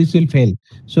also this will fail.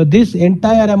 So this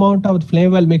entire amount of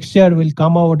flammable mixture will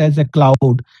come out as a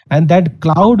cloud, and that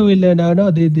cloud will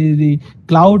the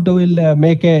cloud will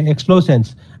make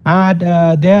explosions, And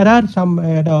there are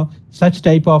some such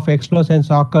type of explosions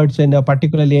occurs in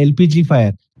particularly LPG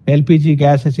fire. LPG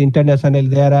gases international,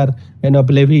 there are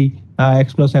Blavy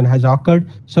explosion has occurred.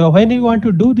 So when you want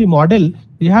to do the model,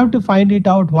 you have to find it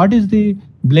out what is the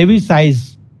Blavy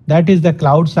size, that is the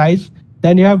cloud size.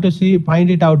 Then you have to see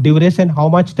find it out duration, how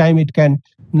much time it can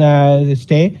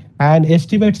stay, and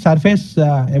estimate surface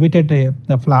emitted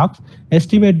the flux,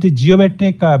 estimate the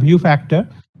geometric view factor,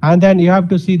 and then you have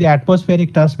to see the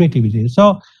atmospheric transmittivity.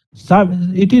 So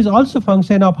it is also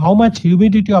function of how much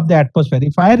humidity of the atmosphere.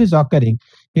 If fire is occurring,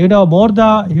 more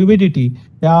the humidity,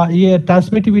 yeah,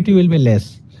 transmittivity will be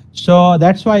less. So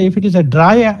that's why if it is a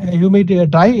dry,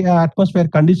 dry atmosphere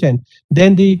condition,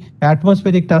 then the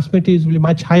atmospheric transmittivity will be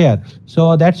much higher.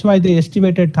 So that's why the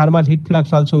estimated thermal heat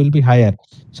flux also will be higher.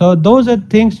 So those are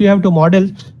things you have to model.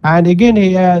 And again,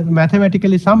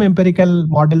 mathematically, some empirical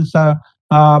models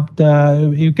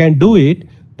you can do it,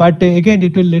 but again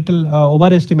it will little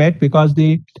overestimate, because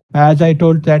the as I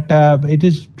told that it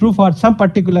is true for some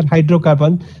particular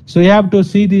hydrocarbon. So you have to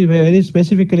see the very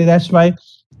specifically. That's why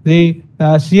the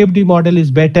CFD model is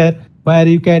better, where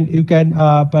you can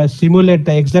simulate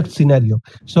the exact scenario.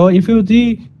 So if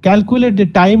you calculate the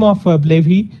time of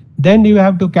Blavy, then you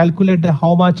have to calculate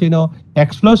how much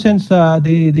explosions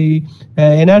the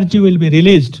energy will be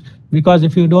released, because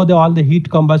if you know all the heat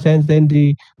combustions, then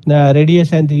the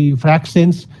radius and the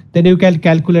fractions, then you can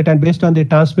calculate, and based on the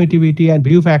transmittivity and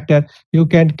view factor, you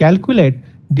can calculate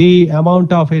the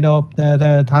amount of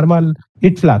the thermal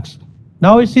heat flux.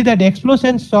 Now you see that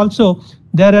explosions also,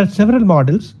 there are several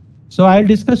models. So I'll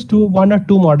discuss one or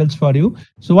two models for you.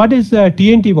 So what is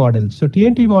TNT model? So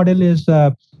TNT model is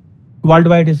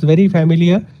worldwide is very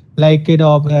familiar, like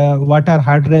water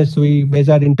hardness we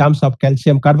measure in terms of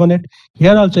calcium carbonate.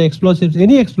 Here also explosives,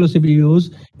 any explosive you use,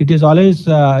 it is always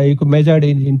measured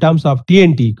in terms of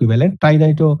TNT equivalent,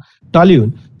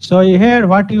 trinitotoluene. So here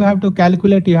what you have to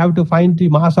calculate, you have to find the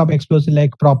mass of explosive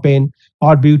like propane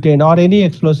or butane or any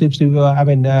explosives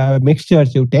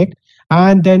mixtures you take.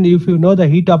 And then if you know the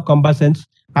heat of combustions,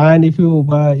 and if you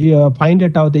find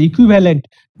it out the equivalent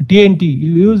TNT,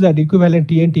 you use that equivalent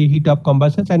TNT heat of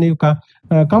combustions, and you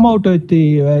come out with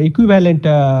the equivalent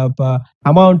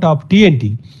amount of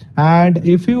TNT. And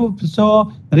if you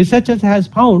researchers has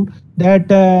found that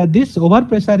this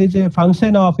overpressure is a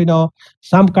function of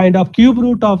some kind of cube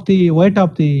root of the weight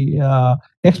of the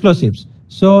explosives.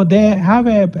 So they have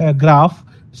a graph.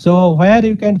 So where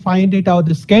you can find it out,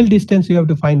 the scale distance you have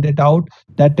to find it out.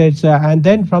 That is, and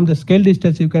then from the scale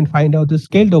distance you can find out the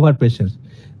scaled overpressures.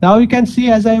 Now you can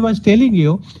see, as I was telling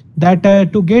you, that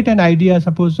to get an idea,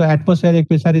 suppose atmospheric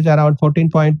pressure is around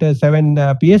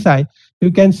 14.7 psi.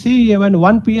 You can see even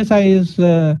 1 psi is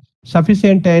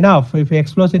sufficient enough. If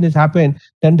explosion is happen,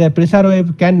 then the pressure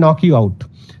wave can knock you out.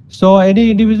 So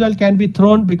any individual can be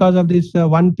thrown because of this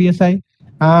 1 psi.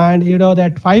 And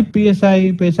that 5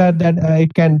 psi pressure, that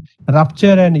it can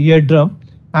rupture an eardrum.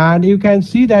 And you can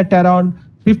see that around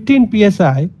 15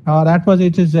 psi or atmosphere,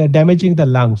 it is damaging the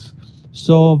lungs.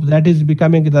 So that is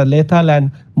becoming the lethal, and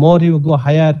more you go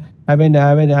higher.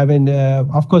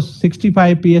 Of course,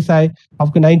 65 psi,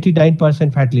 of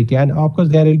 99% fatality, and of course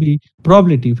there will be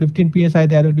probability. 15 psi,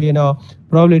 there will be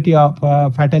probability of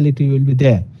fatality will be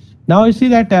there. Now you see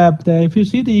that if you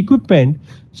see the equipment,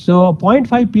 so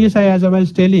 0.5 psi, as I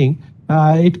was telling,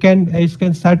 it can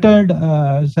shattered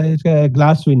it's a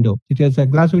glass window. It is a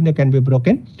glass window can be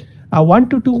broken. 1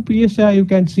 to 2 psi, you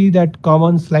can see that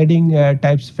common sliding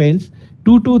types fails.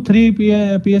 2 to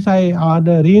 3 psi on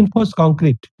reinforced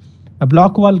concrete, a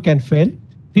block wall can fail.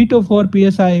 3 to 4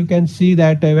 psi, you can see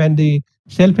that when the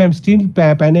self-aimed steel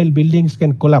panel buildings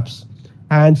can collapse.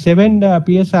 And 7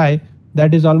 psi,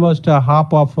 that is almost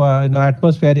half of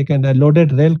atmospheric, and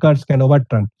loaded rail cars can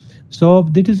overturn. So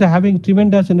this is having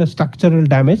tremendous structural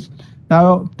damage.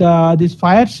 Now these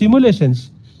fire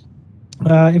simulations,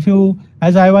 if you,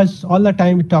 as I was all the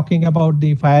time talking about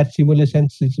the fire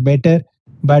simulations, it's better,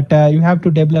 but you have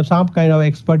to develop some kind of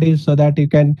expertise so that you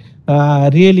can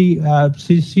really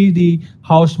see the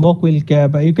how smoke will care.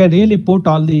 You can really put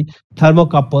all the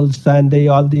thermocouples and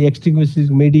all the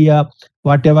extinguishing media,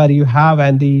 whatever you have,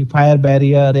 and the fire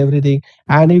barrier, everything,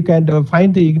 and you can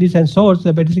find the ignition source.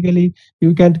 Basically,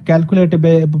 you can calculate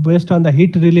based on the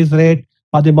heat release rate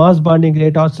or the mass burning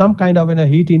rate or some kind of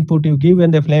heat input you give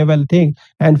in the flammable thing,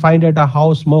 and find out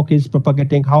how smoke is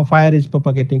propagating, how fire is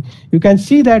propagating. You can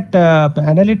see that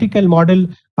analytical model,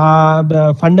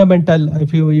 the fundamental,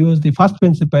 if you use the first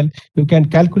principle, you can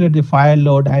calculate the fire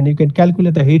load, and you can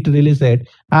calculate the heat release rate,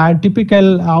 and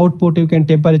typical output you can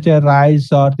temperature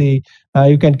rise, or the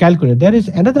you can calculate. There is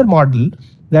another model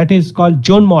that is called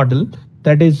zone model.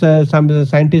 that is some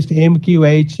scientist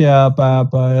MQH,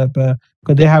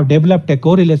 they have developed a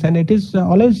correlation. It is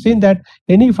always seen that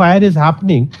any fire is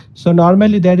happening, so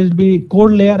normally there will be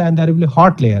cold layer and there will be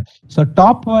hot layer. So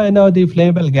top, the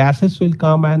flammable gases will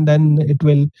come, and then it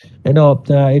will,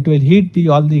 it will heat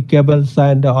all the cables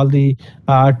and all the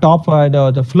top,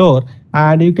 the floor.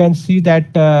 And you can see that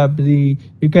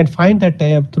you can find that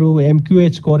through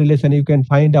MQH correlation, you can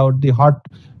find out the hot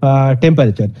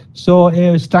temperature. So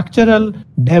structural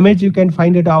damage, you can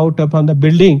find it out from the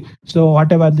building. So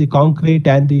whatever the concrete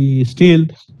and the steel,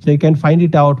 so you can find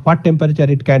it out what temperature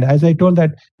it can. As I told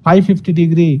that 550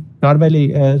 degree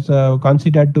normally is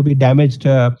considered to be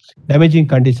damaging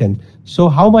condition. So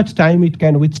how much time it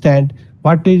can withstand,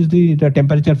 what is the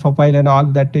temperature profile and all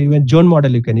that, even zone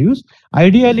model you can use.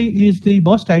 Ideally is the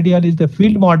most ideal is the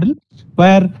field model,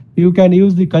 where you can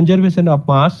use the conservation of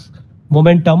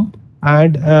momentum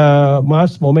and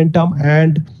mass momentum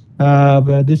and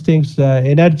these things,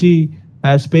 energy,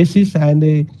 species, and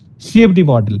the CFD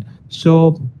model.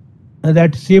 So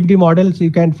that CFD models,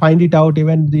 you can find it out,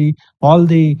 even the all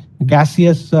the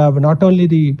gaseous, not only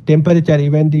the temperature,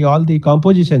 even the all the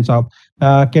compositions of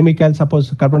chemicals,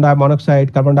 suppose carbon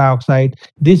monoxide, carbon dioxide,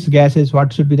 these gases,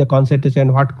 what should be the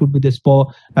concentration, what could be the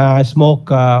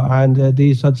smoke, and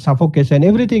the suffocation,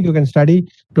 everything you can study,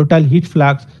 total heat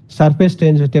flux, surface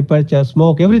temperature,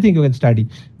 smoke, everything you can study.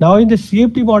 Now in the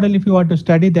CFD model, if you want to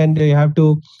study, then you have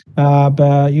to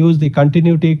use the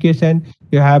continuity equation,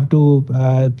 you have to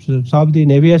solve the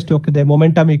Navier-Stokes, the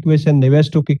momentum equation,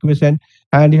 Navier-Stokes equation,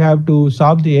 and you have to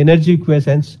solve the energy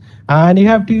equations, and you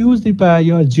have to use the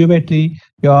your geometry,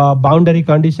 your boundary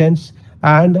conditions.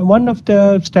 And one of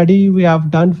the study we have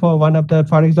done for one of the,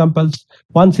 for examples,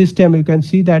 one system, you can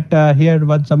see that here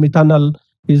was some methanol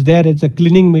is there, it's a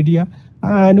cleaning media,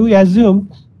 and we assume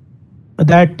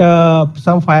that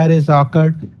some fire has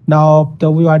occurred. Now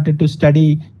we wanted to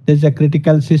study, there's a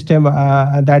critical system,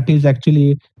 and that is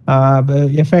actually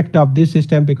effect of this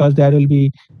system, because there will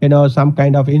be, some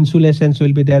kind of insulations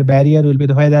will be there, barrier will be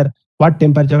the whether what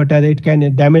temperature, whether it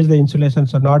can damage the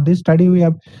insulations or not. This study we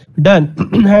have done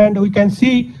and we can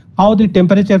see how the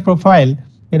temperature profile,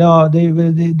 but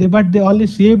the only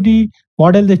CFD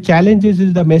model, the challenges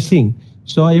is the meshing.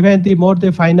 So even the more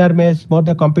the finer mesh, more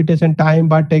the computation time.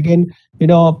 But again,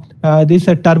 this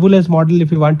a turbulence model,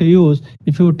 if you want to use,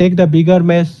 if you take the bigger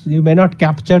mesh, you may not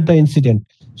capture the incident.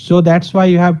 So that's why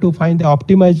you have to find the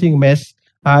optimizing mesh.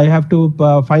 You have to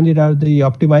find it out, the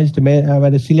optimized mesh,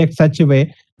 when you select such a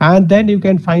way, and then you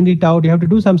can find it out. You have to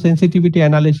do some sensitivity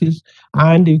analysis,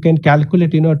 and you can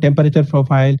calculate, temperature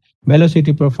profile,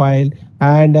 velocity profile,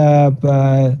 and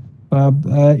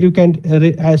you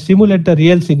can simulate the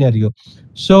real scenario.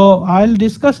 So I'll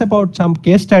discuss about some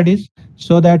case studies,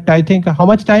 so that I think how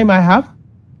much time I have?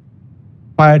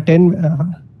 10,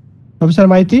 Professor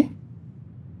Maiti?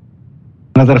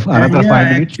 Another 5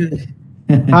 minutes.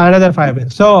 Another 5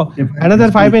 minutes. So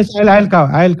another 5 minutes. I'll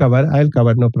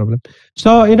cover. No problem.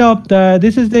 So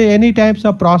this is the any types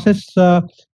of process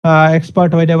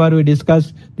expert, whatever we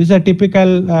discuss. These are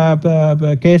typical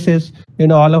cases.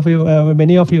 All of you,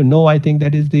 many of you know. I think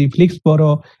that is the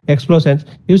Flixboro explosions.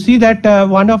 You see that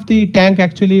one of the tank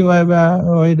actually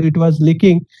it was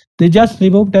leaking. They just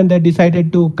removed and they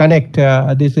decided to connect.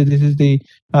 This is the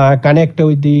connect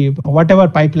with the whatever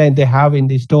pipeline they have in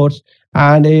the stores.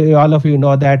 And all of you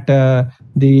know that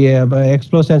the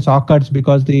explosions occurs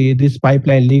because this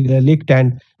pipeline leaked,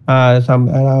 and some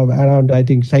around I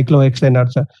think cyclohexane or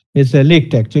is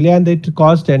leaked actually, and it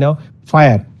caused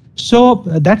fire. So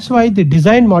that's why the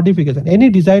design modification, any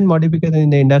design modification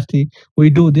in the industry we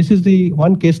do. This is the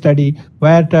one case study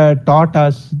where taught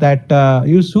us that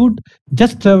you should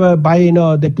just by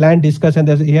the plan discussion.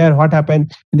 There's here what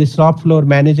happened in the shop floor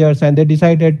managers, and they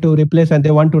decided to replace, and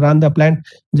they want to run the plant,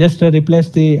 just replace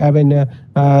the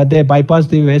they bypass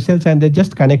the vessels and they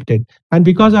just connected, and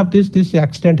because of this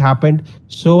accident happened.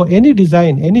 So any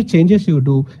design, any changes you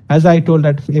do, as I told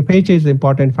that FHA is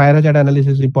important, fire hazard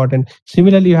analysis is important.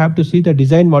 Similarly, you have to see the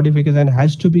design modification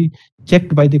has to be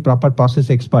checked by the proper process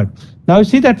expert. Now you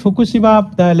see that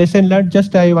Fukushima, the lesson learned,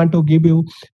 just I want to give you,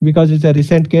 because it's a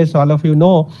recent case. All of you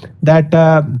know that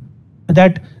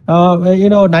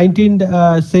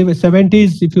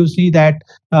 1970s, if you see that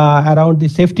around the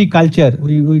safety culture,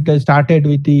 we started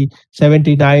with the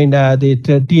 79, the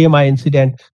TMI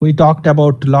incident. We talked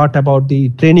about a lot about the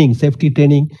training, safety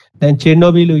training. Then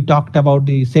Chernobyl, we talked about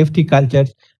the safety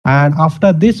cultures. And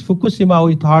after this Fukushima,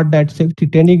 we thought that safety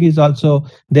training is also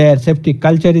there, safety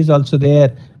culture is also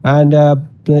there, and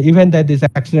even that this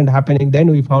accident happening,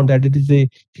 then we found that it is a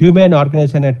human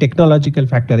organization and technological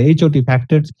factor, HOT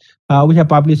factors. We have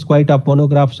published quite a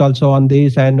monographs also on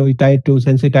this, and we tried to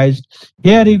sensitize.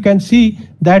 Here you can see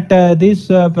that this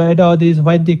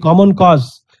when the common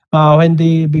cause, when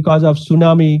the because of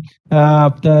tsunami,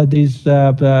 the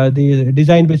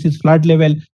design basis flood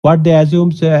level, what they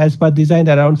assume as per design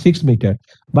around 6 meter,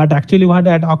 but actually what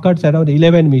had occurred around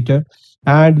 11 meter.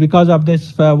 And because of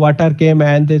this water came,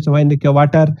 and this when the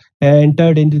water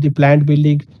entered into the plant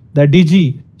building, the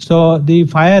DG. So the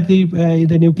fire, in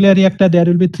the nuclear reactor, there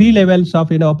will be three levels of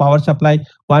power supply.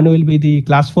 One will be the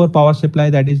class 4 power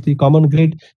supply, that is the common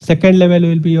grid. Second level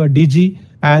will be your DG,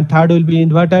 and third will be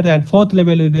inverter, and fourth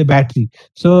level will be battery.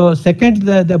 So second,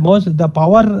 the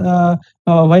power,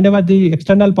 whenever the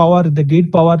external power, the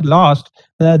grid power lost,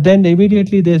 then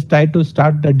immediately they tried to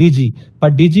start the DG,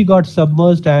 but DG got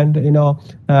submerged, and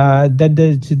then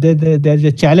there's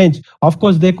a challenge. Of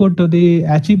course, they could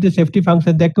achieve the safety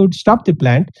function, they could stop the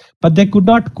plant, but they could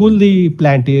not cool the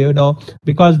plant,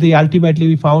 because the ultimately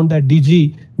we found that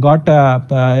DG got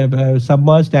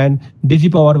submerged, and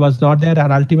DG power was not there,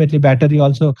 and ultimately battery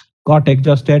also got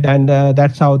exhausted, and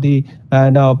that's how the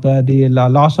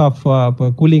loss of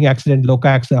cooling accident,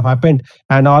 LOCA happened.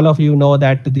 And all of you know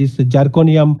that this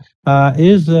zirconium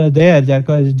is there,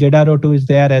 ZrO2 is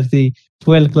there as the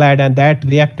fuel clad, and that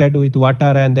reacted with water,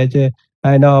 and there's a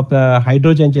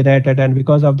hydrogen generated, and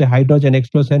because of the hydrogen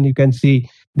explosion, you can see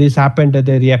this happened at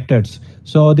the reactors.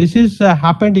 So this is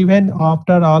happened even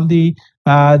after all the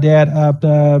there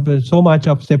so much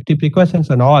of safety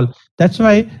precautions and all. That's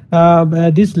why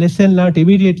this lesson learned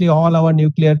immediately all our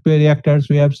nuclear reactors.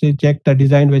 We have checked the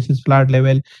design basis flood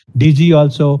level, DG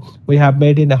also we have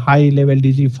made in a high level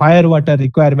DG, fire water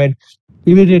requirement,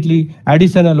 immediately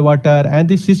additional water, and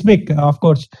the seismic, of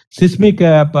course, seismic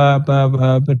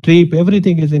trip,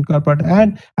 everything is incorporated.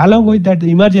 And along with that, the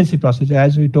emergency procedure,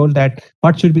 as we told that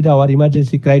what should be our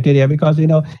emergency criteria, because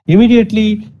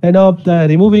immediately the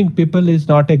removing people is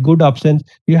not a good option.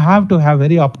 You have to have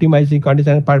very optimizing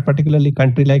conditions, particularly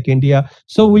country like India.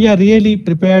 So we are really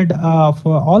prepared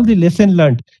for all the lesson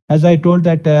learned, as I told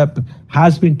that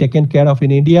has been taken care of in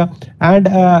India. And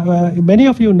many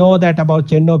of you know that about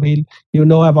Chernobyl, you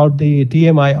know about the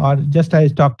TMI, or just I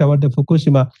talked about the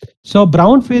Fukushima. So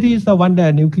Brown Ferry is the one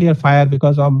nuclear fire,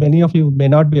 because many of you may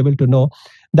not be able to know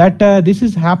that this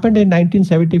has happened in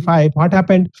 1975. What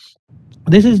happened?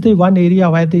 This is the one area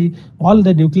where all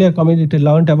the nuclear community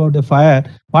learned about the fire.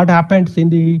 What happens in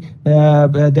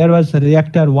there was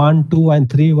reactor 1, 2, and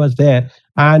 3 was there,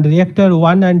 and reactor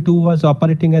 1 and 2 was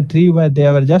operating, and 3 were they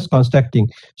were just constructing.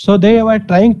 So they were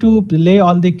trying to lay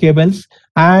all the cables,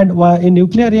 and in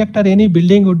nuclear reactor any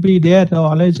building would be there,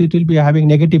 always it will be having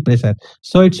negative pressure,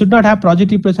 so it should not have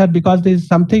positive pressure, because there is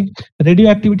something,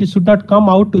 radioactivity should not come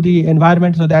out to the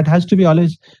environment, so that has to be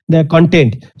always the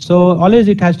content, so always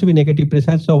it has to be negative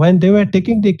pressure. So when they were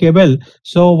taking the cable,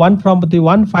 so one from the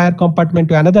one fire compartment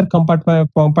to another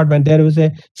compartment, there was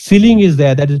a ceiling is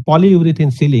there, that is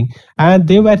polyurethane ceiling, and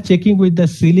they were checking with the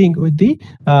ceiling with the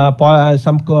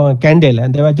some candle,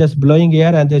 and they were just blowing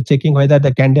air, and they're checking whether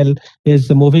the candle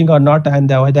is moving or not, and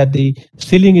whether the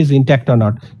ceiling is intact or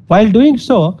not. While doing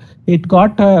so, it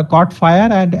got caught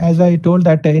fire, and as I told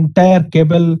that the entire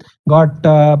cable got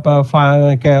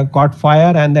caught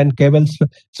fire, and then cable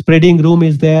spreading room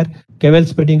is there. Cable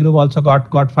spreading room also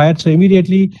got fired. So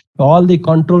immediately all the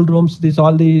control rooms,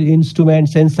 all the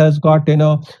instruments, sensors got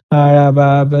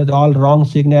all wrong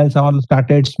signals, all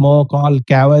started smoke, all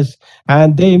chaos,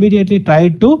 and they immediately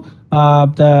tried to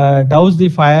douse the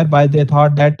fire by they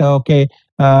thought that okay,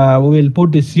 we will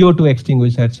put the CO2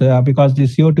 extinguishers because the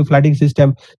CO2 flooding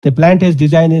system the plant is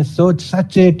designed in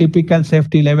such a typical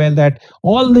safety level that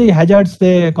all the hazards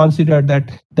they considered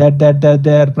that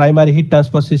their primary heat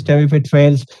transport system, if it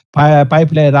fails,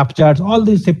 pipeline ruptures, all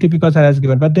these safety precautions has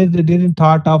given, but they didn't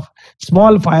thought of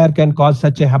small fire can cause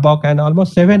such a havoc, and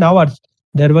almost 7 hours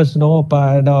there was no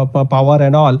power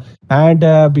and all.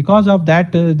 And because of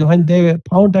that, when they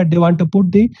found that they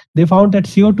found that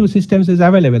CO2 systems is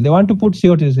available, they want to put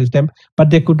CO2 system, but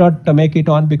they could not make it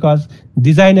on, because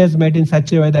design is made in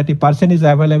such a way that if person is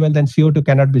available, then CO2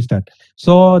 cannot be started.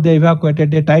 So they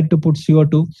evacuated, they tried to put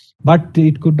CO2, but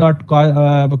it could not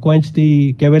quench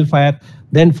the cable fire.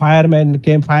 Then firemen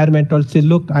told, say,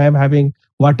 look, I am having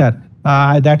water.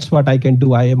 That's what I can do.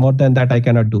 More than that I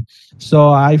cannot do.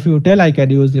 So if you tell I can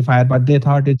use the fire, but they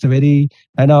thought it's a very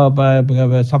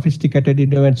sophisticated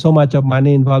event, so much of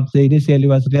money involved. They initially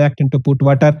was reluctant to put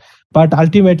water, but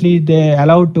ultimately they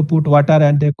allowed to put water,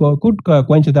 and they could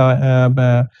quench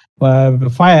the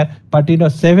fire.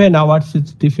 But 7 hours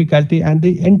it's difficulty, and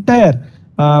the entire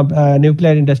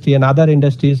nuclear industry and other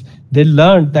industries, they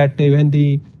learned that even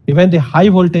the high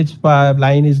voltage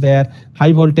line is there,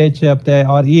 high voltage or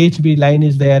EHB line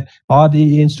is there, or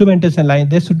the instrumentation line,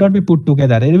 they should not be put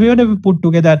together. Even if we put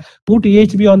together, put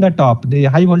EHB on the top, the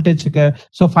high voltage,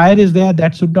 so fire is there,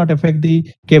 that should not affect the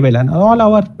cable. And all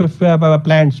our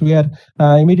plants, we are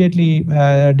immediately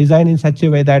designed in such a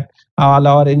way that all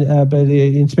our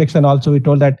the inspection also, we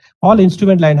told that all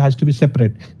instrument line has to be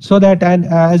separate, so that, and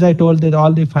as I told, that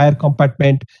all the fire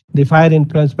compartment, the fire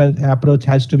influence approach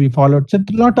has to be followed. So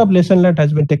a lot of lesson learned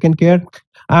has been taken care.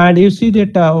 And you see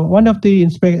that one of the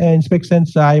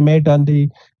inspections I made on the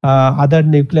other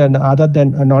nuclear, other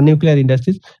than non-nuclear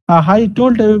industries, I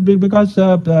told because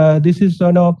this is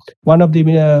one of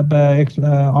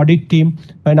the audit team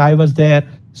when I was there.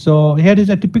 So here is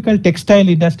a typical textile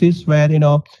industries where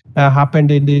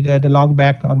happened in the long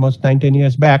back, almost 19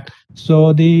 years back.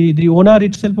 So the owner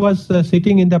itself was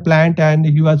sitting in the plant, and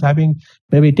he was having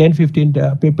maybe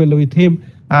 10-15 people with him,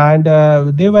 and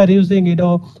they were using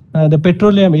the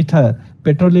petroleum ether.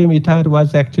 Petroleum ether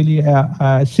was actually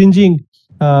singeing.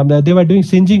 They were doing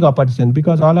singeing operation,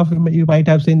 because all of you might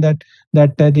have seen that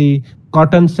the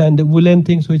cottons and the woolen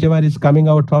things, whichever is coming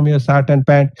out from your shirt and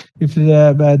pant, if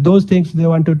those things they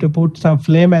wanted to put some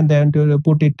flame, and they want to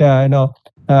put it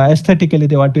aesthetically,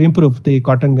 they want to improve the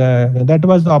cotton. That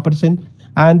was the operation,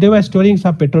 and they were storing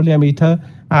some petroleum ether.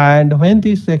 And when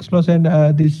this explosion,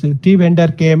 this tea vendor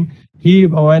came,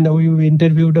 when we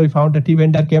interviewed, we found the tea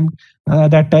vendor came.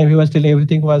 That time he was telling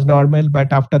everything was normal,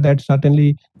 but after that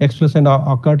suddenly explosion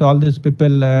occurred. All these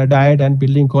people died, and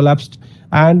building collapsed.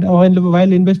 And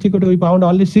while investigating, we found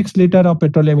only 6 liters of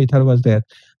petroleum ether was there.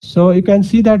 So you can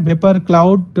see that vapor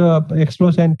cloud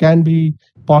explosion can be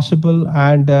possible,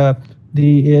 and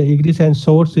the ignition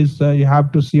source is you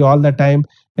have to see all the time.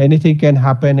 Anything can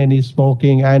happen, any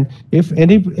smoking, and if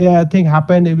anything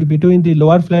happen between the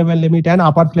lower flammable limit and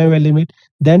upper flammable limit,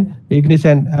 then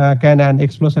ignition can, and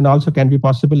explosion also can be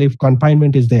possible if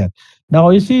confinement is there. Now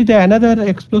you see the another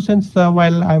explosions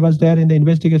while I was there in the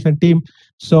investigation team.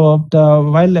 So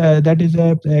while that is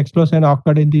a explosion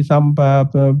occurred in the some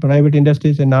private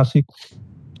industries in Nashik,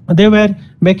 they were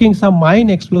making some mine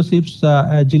explosives,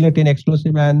 gelatin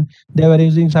explosive, and they were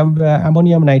using some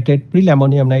ammonium nitrate. Prill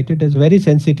ammonium nitrate is very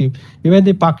sensitive. Even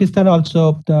the Pakistan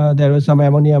also, there was some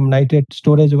ammonium nitrate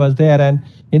storage was there, and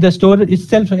in the store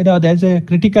itself, there's a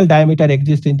critical diameter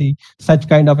exists in the such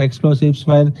kind of explosives.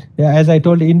 While as I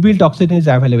told, inbuilt oxygen is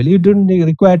available. You don't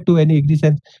require to any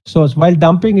ignition source. While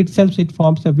dumping itself, it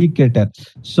forms a weak crater.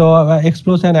 So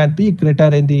explosion and big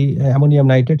crater in the ammonium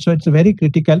nitrate. So it's very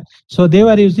critical. So they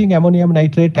were using ammonium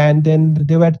nitrate, and then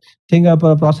they were thinking of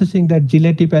processing that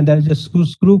gillet tip, and there is a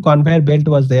screw conveyor belt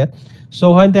was there.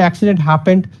 So when the accident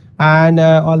happened, and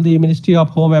all the Ministry of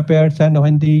Home Affairs, and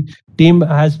when the team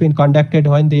has been conducted,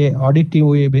 when the audit team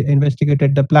we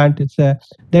investigated the plant,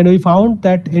 then we found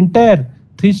that entire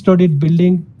 3-storied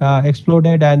building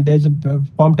exploded, and there's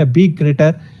formed a big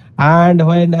crater. And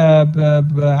when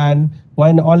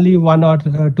only 1 or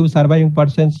 2 surviving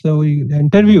persons we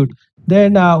interviewed,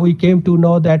 then we came to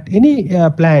know that any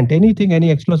plant, anything, any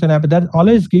explosion happen, that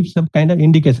always gives some kind of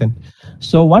indication.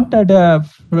 So one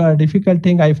difficult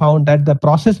thing I found, that the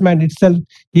process man itself,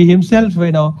 he himself,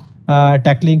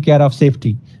 tackling care of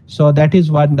safety. So that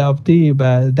is one of the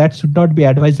that should not be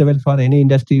advisable for any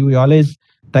industry. We always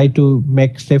try to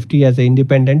make safety as an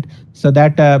independent. So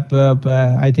that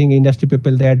I think industry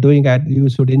people, they are doing, and you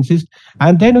should insist.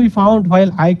 And then we found,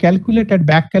 while I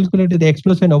back calculated the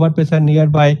explosion overpressure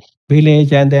nearby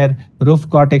village, and their roof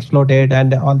got exploded,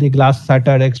 and all the glass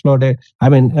shattered, exploded. I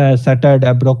mean, shattered,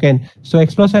 broken. So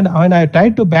explosion, when I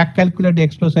tried to back calculate the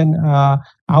explosion,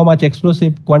 how much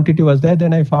explosive quantity was there,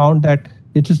 then I found that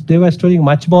they were storing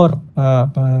much more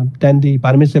than the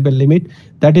permissible limit.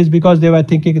 That is because they were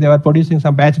thinking, they were producing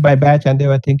some batch by batch, and they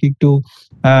were thinking to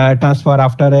transfer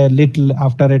after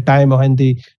a time, when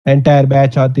the entire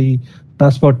batch or the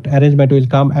transport arrangement will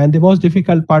come. And the most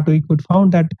difficult part, we could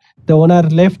found that the owner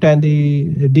left, and the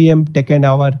DM taken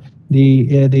over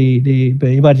the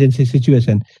emergency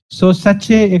situation. So such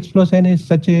a explosion is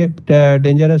such a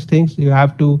dangerous things. You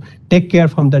have to take care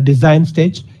from the design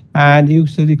stage. And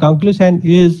so the conclusion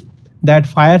is that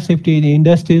fire safety in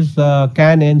industries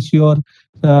can ensure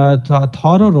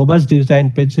thorough, robust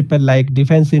design principle like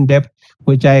defense in depth,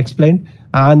 which I explained,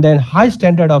 and then high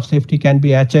standard of safety can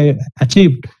be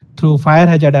achieved through fire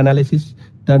hazard analysis.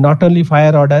 Not only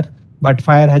fire order, but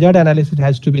fire hazard analysis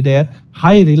has to be there.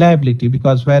 High reliability,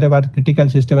 because wherever critical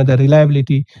system and the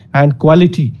reliability and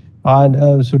quality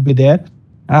should be there.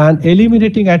 And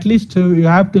eliminating, at least you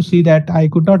have to see that I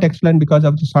could not explain because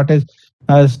of the shortage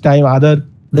time. Other,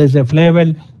 there's a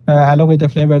flammable along with the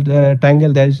flammable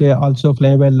triangle. There is also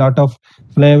flammable, lot of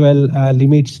flammable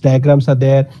limits diagrams are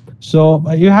there. So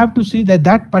you have to see that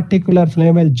that particular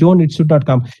flammable zone, it should not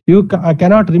come. You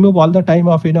cannot remove all the time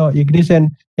of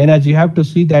ignition energy. You have to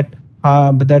see that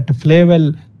that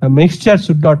flammable mixture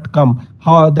should not come.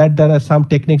 How that there are some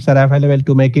techniques are available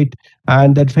to make it,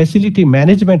 and that facility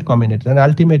management components, and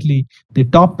ultimately the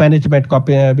top management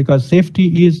because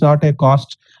safety is not a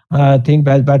cost thing,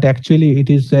 but actually it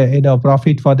is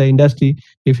profit for the industry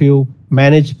if you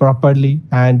manage properly,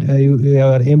 and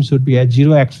your aim should be at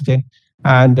zero accident.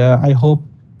 And I hope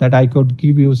that I could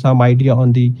give you some idea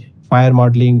on the fire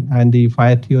modeling and the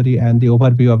fire theory and the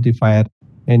overview of the fire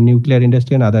in nuclear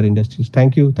industry and other industries.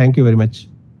 Thank you very much.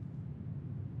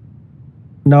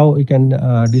 Now we can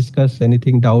discuss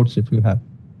anything doubts if you have.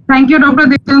 Thank you, Dr.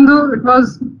 Diptendu. It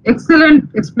was excellent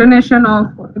explanation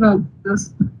of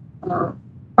this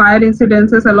fire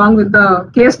incidences along with the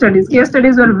case studies. Case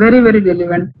studies were very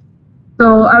relevant.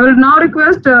 So I will now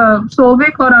request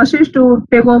Sovik or Ashish to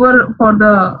take over for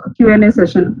the Q&A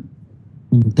session.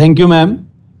 Thank you, ma'am.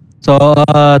 So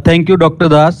thank you, Dr.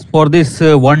 Das, for this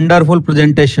wonderful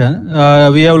presentation.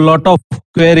 We have a lot of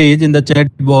queries in the chat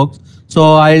box,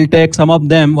 so I'll take some of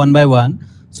them one by one.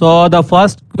 So the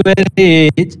first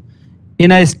query is,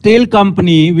 in a steel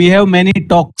company, we have many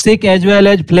toxic as well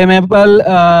as flammable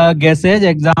gases,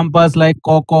 examples like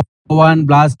coke oven,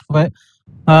 blast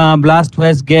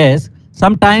furnace gas.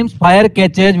 Sometimes fire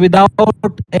catches without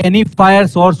any fire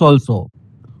source also.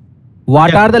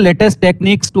 What are the latest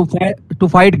techniques to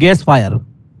fight gas fire?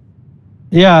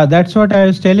 Yeah, that's what I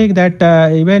was telling, that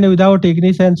even without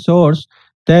ignition source,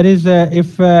 there is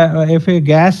if a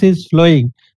gas is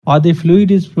flowing or the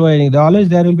fluid is flowing, always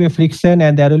there will be a friction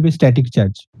and there will be static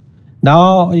charge.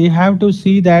 Now you have to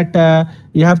see that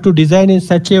you have to design in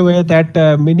such a way that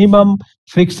minimum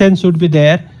friction should be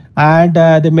there, and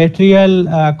the material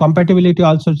compatibility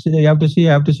also you have to see. You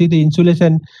have to see the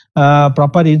insulation,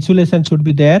 proper insulation should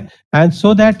be there, and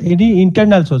so that any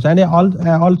internal source. And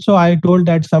also I told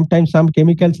that sometimes some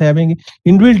chemicals having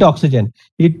inbuilt oxygen,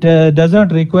 it does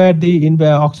not require the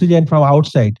oxygen from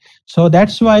outside. So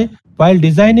that's why while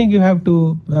designing you have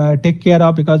to take care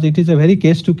of, because it is a very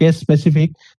case to case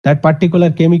specific, that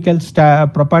particular chemical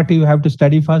property you have to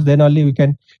study first, then only we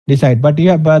can decide. But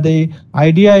yeah, but the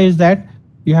idea is that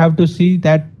you have to see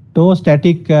that no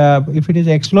static, if it is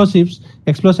explosives,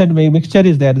 explosive mixture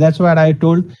is there. That's what I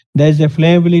told, there is a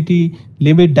flammability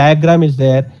limit diagram is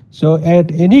there. So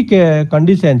at any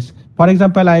conditions, for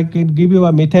example, I can give you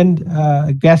a methane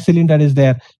gas cylinder is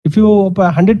there. If you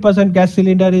open 100% gas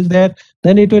cylinder is there,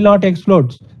 then it will not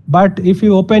explode. But if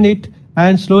you open it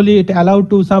and slowly it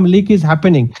allowed to some leak is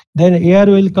happening, then air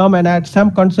will come, and at some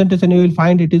concentration you will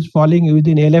find it is falling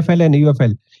within LFL and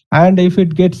UFL. And if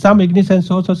it gets some ignition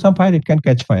source or some fire, it can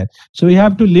catch fire. So we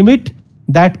have to limit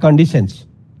that conditions.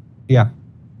 Yeah.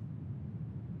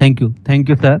 Thank you,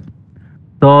 sir.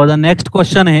 So the next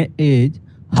question is,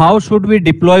 how should we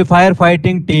deploy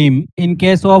firefighting team in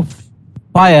case of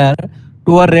fire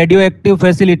to a radioactive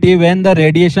facility when the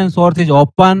radiation source is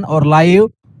open or live,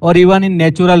 or even in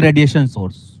natural radiation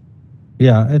source?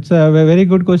 Yeah, it's a very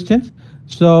good question.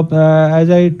 So as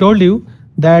I told you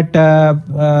that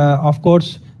of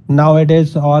course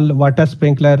nowadays all water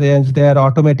sprinkler range, their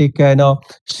automatic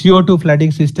CO2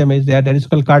 flooding system is there. That is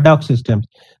called Kharagpur system.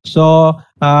 So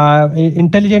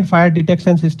intelligent fire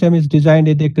detection system is designed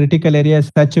in the critical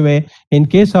areas such a way, in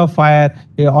case of fire,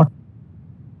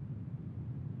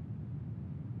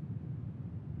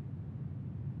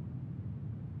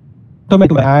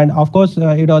 and of course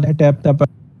that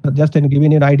just in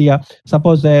giving you an idea,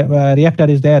 suppose the reactor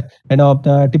is there,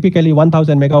 typically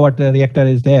 1000 megawatt reactor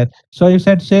is there. So you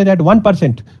say that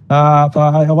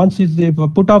 1%, once is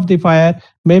put off the fire,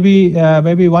 maybe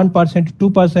 1%,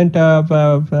 2%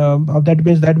 of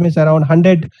that means around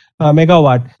 100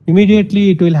 megawatt. Immediately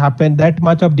it will happen, that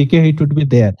much of decay it would be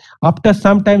there. After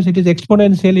sometimes it is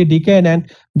exponentially decaying,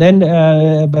 and then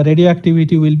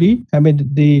radioactivity will be,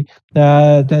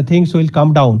 the things will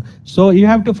come down. So you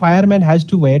have to, fireman has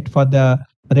to wait for the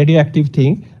radioactive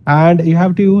thing, and you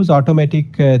have to use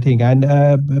automatic thing, and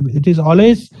it is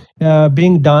always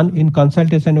being done in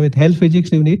consultation with health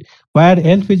physics unit, where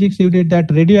health physics unit, that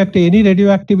any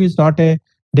radioactive is not a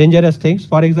dangerous thing.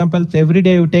 For example, every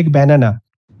day you take banana,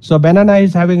 So banana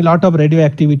is having a lot of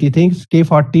radioactivity things.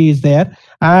 K40 is there,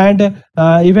 and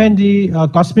even the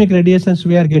cosmic radiations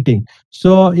we are getting.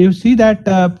 So you see that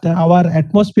our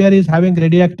atmosphere is having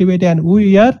radioactivity, and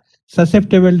we are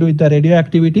susceptible with the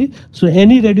radioactivity. So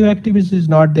any radioactivity is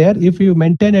not there. If you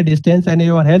maintain a distance and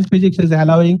your health physics is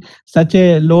allowing such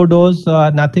a low dose,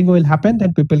 nothing will happen,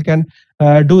 then people can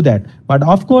do that. But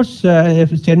of course,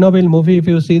 if Chernobyl movie, if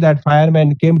you see that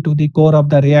firemen came to the core of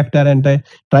the reactor and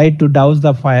tried to douse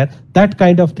the fire, that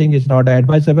kind of thing is not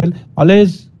advisable.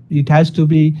 Always it has to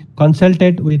be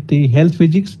consulted with the health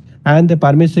physics and the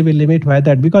permissible limit where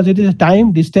that, because it is a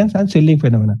time, distance and shielding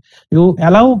phenomena. You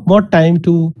allow more time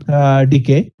to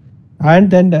decay,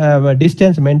 and then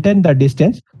distance, maintain the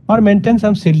distance or maintain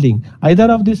some shielding.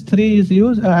 Either of these three is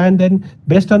used, and then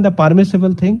based on the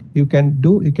permissible thing you can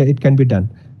do, it can be done,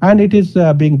 and it is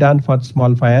being done for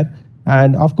small fire.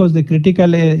 And of course the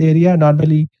critical area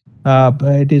normally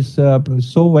it is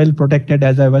so well protected,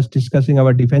 as I was discussing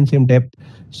our defense in depth.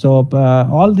 So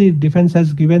all the defense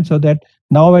has given, so that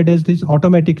nowadays these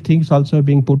automatic things also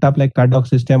being put up like cardox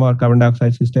system or carbon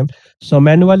dioxide system. So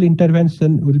manual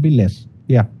intervention will be less.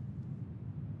 Yeah.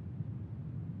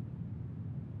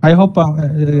 I hope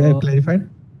clarified.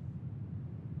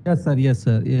 Yes, sir. Yes,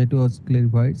 sir. It was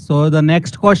clarified. So the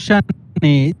next question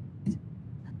is,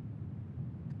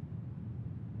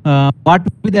 what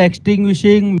will be the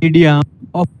extinguishing medium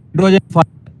of hydrogen fire?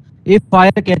 If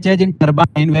fire catches in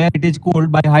turbine where it is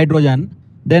cooled by hydrogen,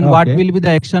 then what Okay. will be the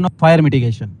action of fire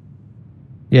mitigation?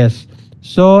 Yes.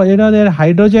 So the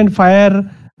hydrogen fire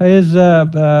is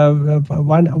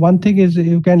one thing is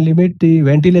you can limit the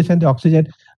ventilation, the oxygen,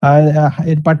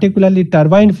 in particularly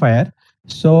turbine fire.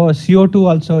 So CO2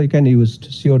 also you can use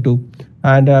CO2,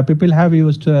 and people have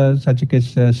used such a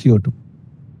case CO2.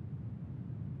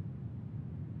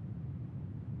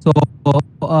 So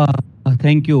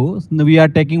thank you. We are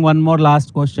taking one more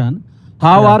last question.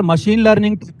 How Yeah. are machine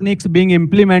learning techniques being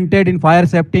implemented in fire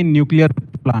safety in nuclear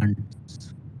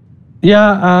plants?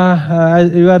 Yeah,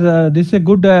 you are. This is a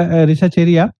good research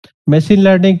area. Machine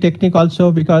learning technique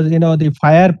also, because the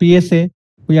fire PSA.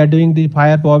 We are doing the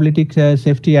fire probability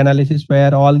safety analysis,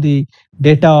 where all the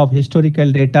data of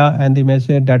historical data and the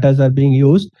message data are being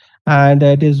used, and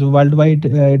it is worldwide.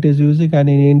 It is using, and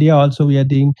in India also we are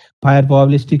doing fire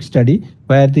probabilistic study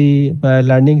where the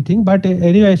learning thing. But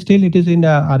anyway, still it is in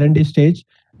R&D stage,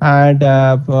 and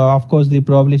of course the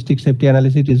probabilistic safety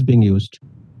analysis is being used.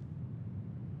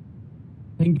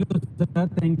 Thank you, sir.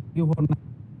 Thank you for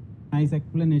nice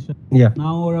explanation. Yeah.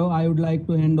 Now I would like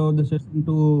to hand over the session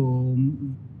to.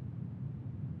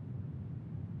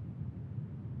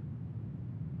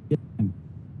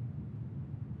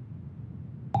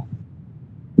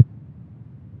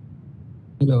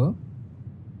 Hello.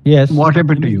 Yes. What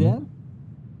happened to Is you? there?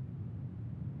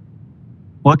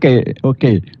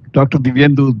 Okay. Dr.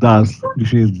 Divyendu Das,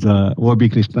 this is OB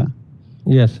Krishna.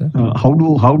 Yes, sir. How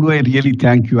do I really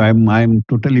thank you? I'm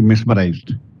totally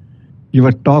mesmerized.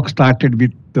 Your talk started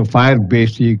with the fire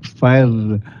basics, fire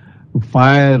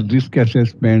risk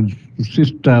assessments,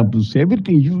 systems,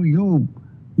 everything. You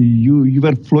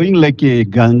were flowing like a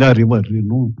Ganga river.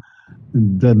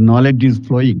 The knowledge is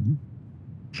flowing.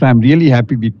 So I'm really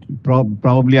happy with.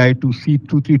 Probably I have to see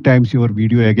 2-3 times your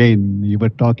video again, your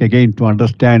talk again to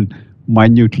understand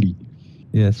minutely.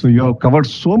 Yes. So you have covered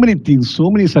so many things, so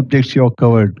many subjects you have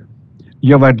covered.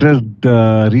 You have addressed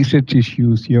research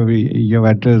issues. You have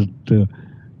addressed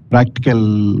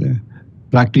practical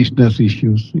practitioners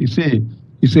issues. It's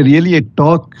a really a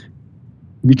talk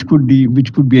which could be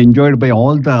enjoyed by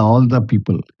all the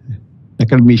people,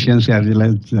 academicians as well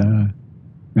as uh,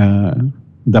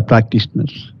 the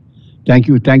practitioners. Thank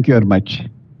you very much.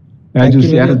 As Thank you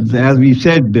you. say, as we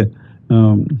said,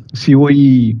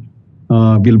 COE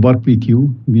will work with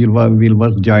you. We'll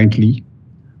work jointly.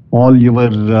 All your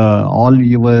what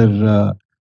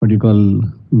do you call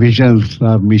visions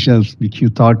or missions which you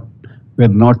thought were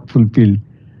not fulfilled.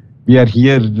 We are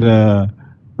here to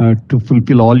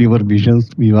fulfill all your visions.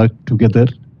 We work together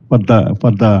for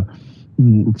the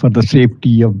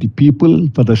safety of the people,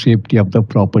 for the safety of the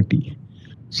property,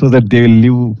 so that they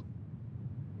will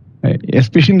live.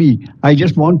 Especially, I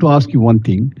just want to ask you one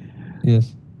thing: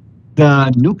 Yes.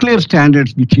 the nuclear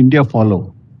standards which India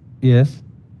follow, Yes.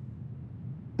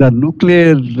 the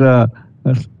nuclear uh,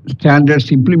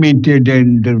 standards implemented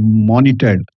and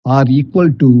monitored are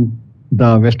equal to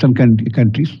the Western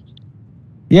countries.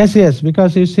 Yes.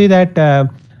 Because you see that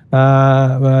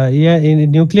yeah,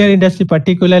 in nuclear industry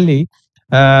particularly,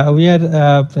 we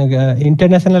are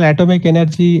International Atomic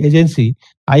Energy Agency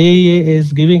 (IAEA)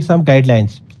 is giving some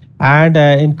guidelines, And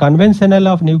in conventional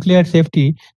of nuclear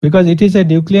safety, because it is a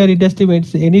nuclear industry,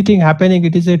 it's anything happening,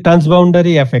 it is a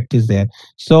transboundary effect is there.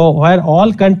 So where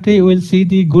all country will see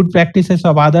the good practices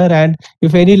of other, and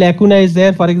if any lacuna is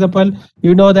there, for example,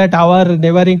 you know that our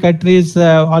neighboring countries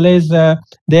always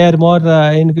they are more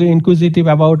inquisitive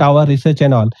about our research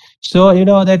and all. So you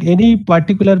know that any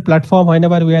particular platform,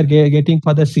 whenever we are getting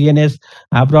for the CNS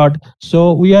abroad,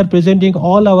 so we are presenting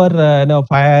all our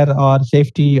fire or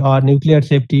safety or nuclear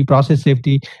safety, process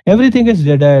safety, everything is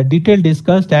detailed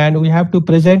discussed, and we have to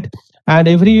present. And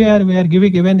every year we are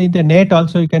giving, even in the net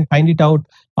also you can find it out,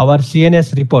 our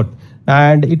CNS report,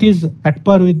 and it is at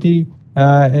par with the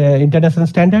international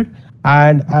standard.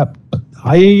 And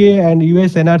IAEA and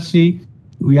US NRC,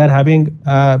 we are having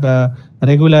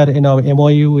regular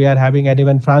MOU we are having, and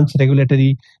even France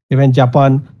regulatory, even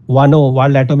Japan, WANO,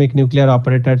 World Atomic Nuclear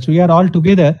Operators, we are all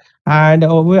together, and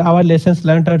our lessons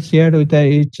learned are shared with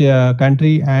each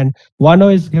country. And WANO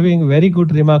is giving very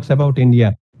good remarks about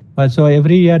India. So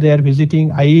every year they are visiting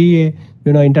IEA,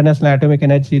 International Atomic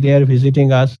Energy, they are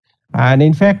visiting us. And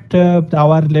in fact,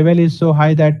 our level is so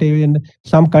high that even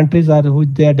some countries are who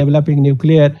they are developing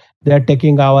nuclear, they are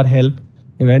taking our help.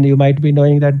 Even you might be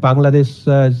knowing that Bangladesh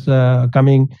is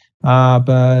coming,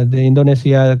 the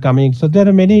Indonesia coming. So there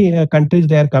are many countries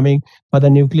they are coming for the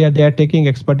nuclear. They are taking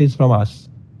expertise from us.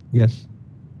 Yes.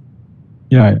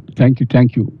 Yeah, thank you,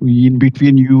 thank you. In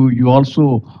between, you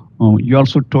also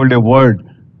told a word.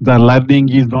 The learning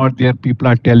is not there. People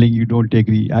are telling you don't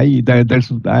agree. I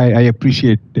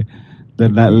appreciate the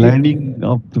learning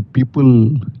of the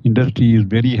people industry is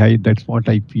very high. That's what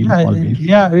I feel always.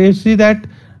 Yeah. We see that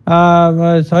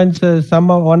since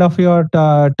one of your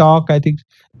talk, I think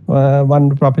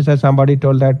one professor, somebody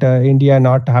told that India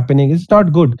not happening. It's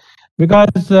not good,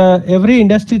 because every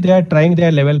industry they are trying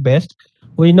their level best.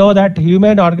 We know that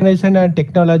human organization and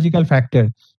technological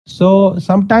factor. So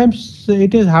sometimes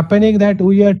it is happening that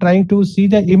we are trying to see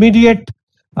the immediate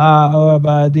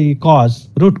the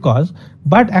root cause,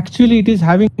 but actually it is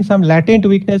having some latent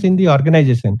weakness in the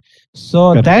organization.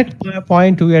 So Correct. that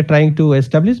point we are trying to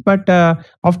establish. But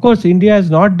of course, India is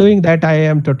not doing that. I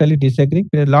am totally disagreeing.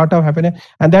 There is a lot of happening,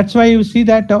 and that's why you see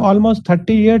that almost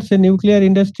 30 years in nuclear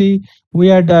industry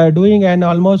we are doing, and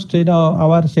almost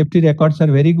our safety records are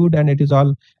very good, and it is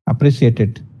all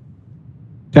appreciated.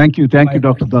 Thank you,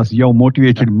 Dr. Das. You have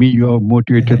motivated me. You have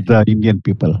motivated the Indian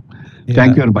people.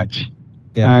 Thank you very much.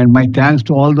 Yeah. And my thanks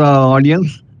to all the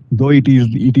audience. Though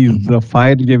the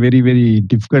fire is a very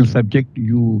difficult subject.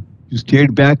 You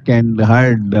stayed back and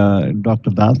heard Dr.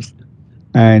 Das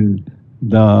and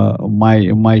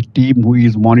my team who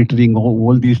is monitoring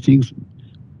all these things.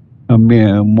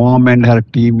 Mom and her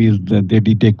team they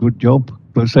did a good job.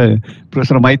 Professor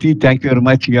Maiti, thank you very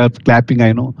much. You are clapping.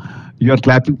 I know you are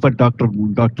clapping for Dr.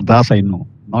 Das. I know,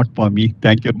 not for me.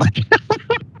 Thank you very much.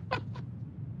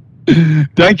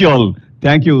 Thank you all.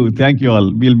 Thank you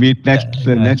all. We'll meet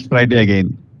next Friday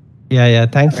again. Yeah.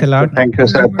 Thanks a lot. Thank you,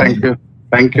 sir.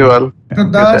 Thank you all.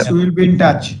 Dr. Das, we will be in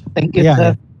touch. Thank you, Yeah.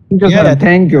 sir. Thank you, sir.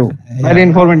 Thank you. Very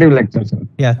informative lecture, sir.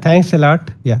 Yeah. Thanks a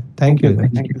lot. Yeah. Thank you.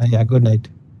 Thank you. Yeah. Good night.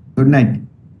 Good night.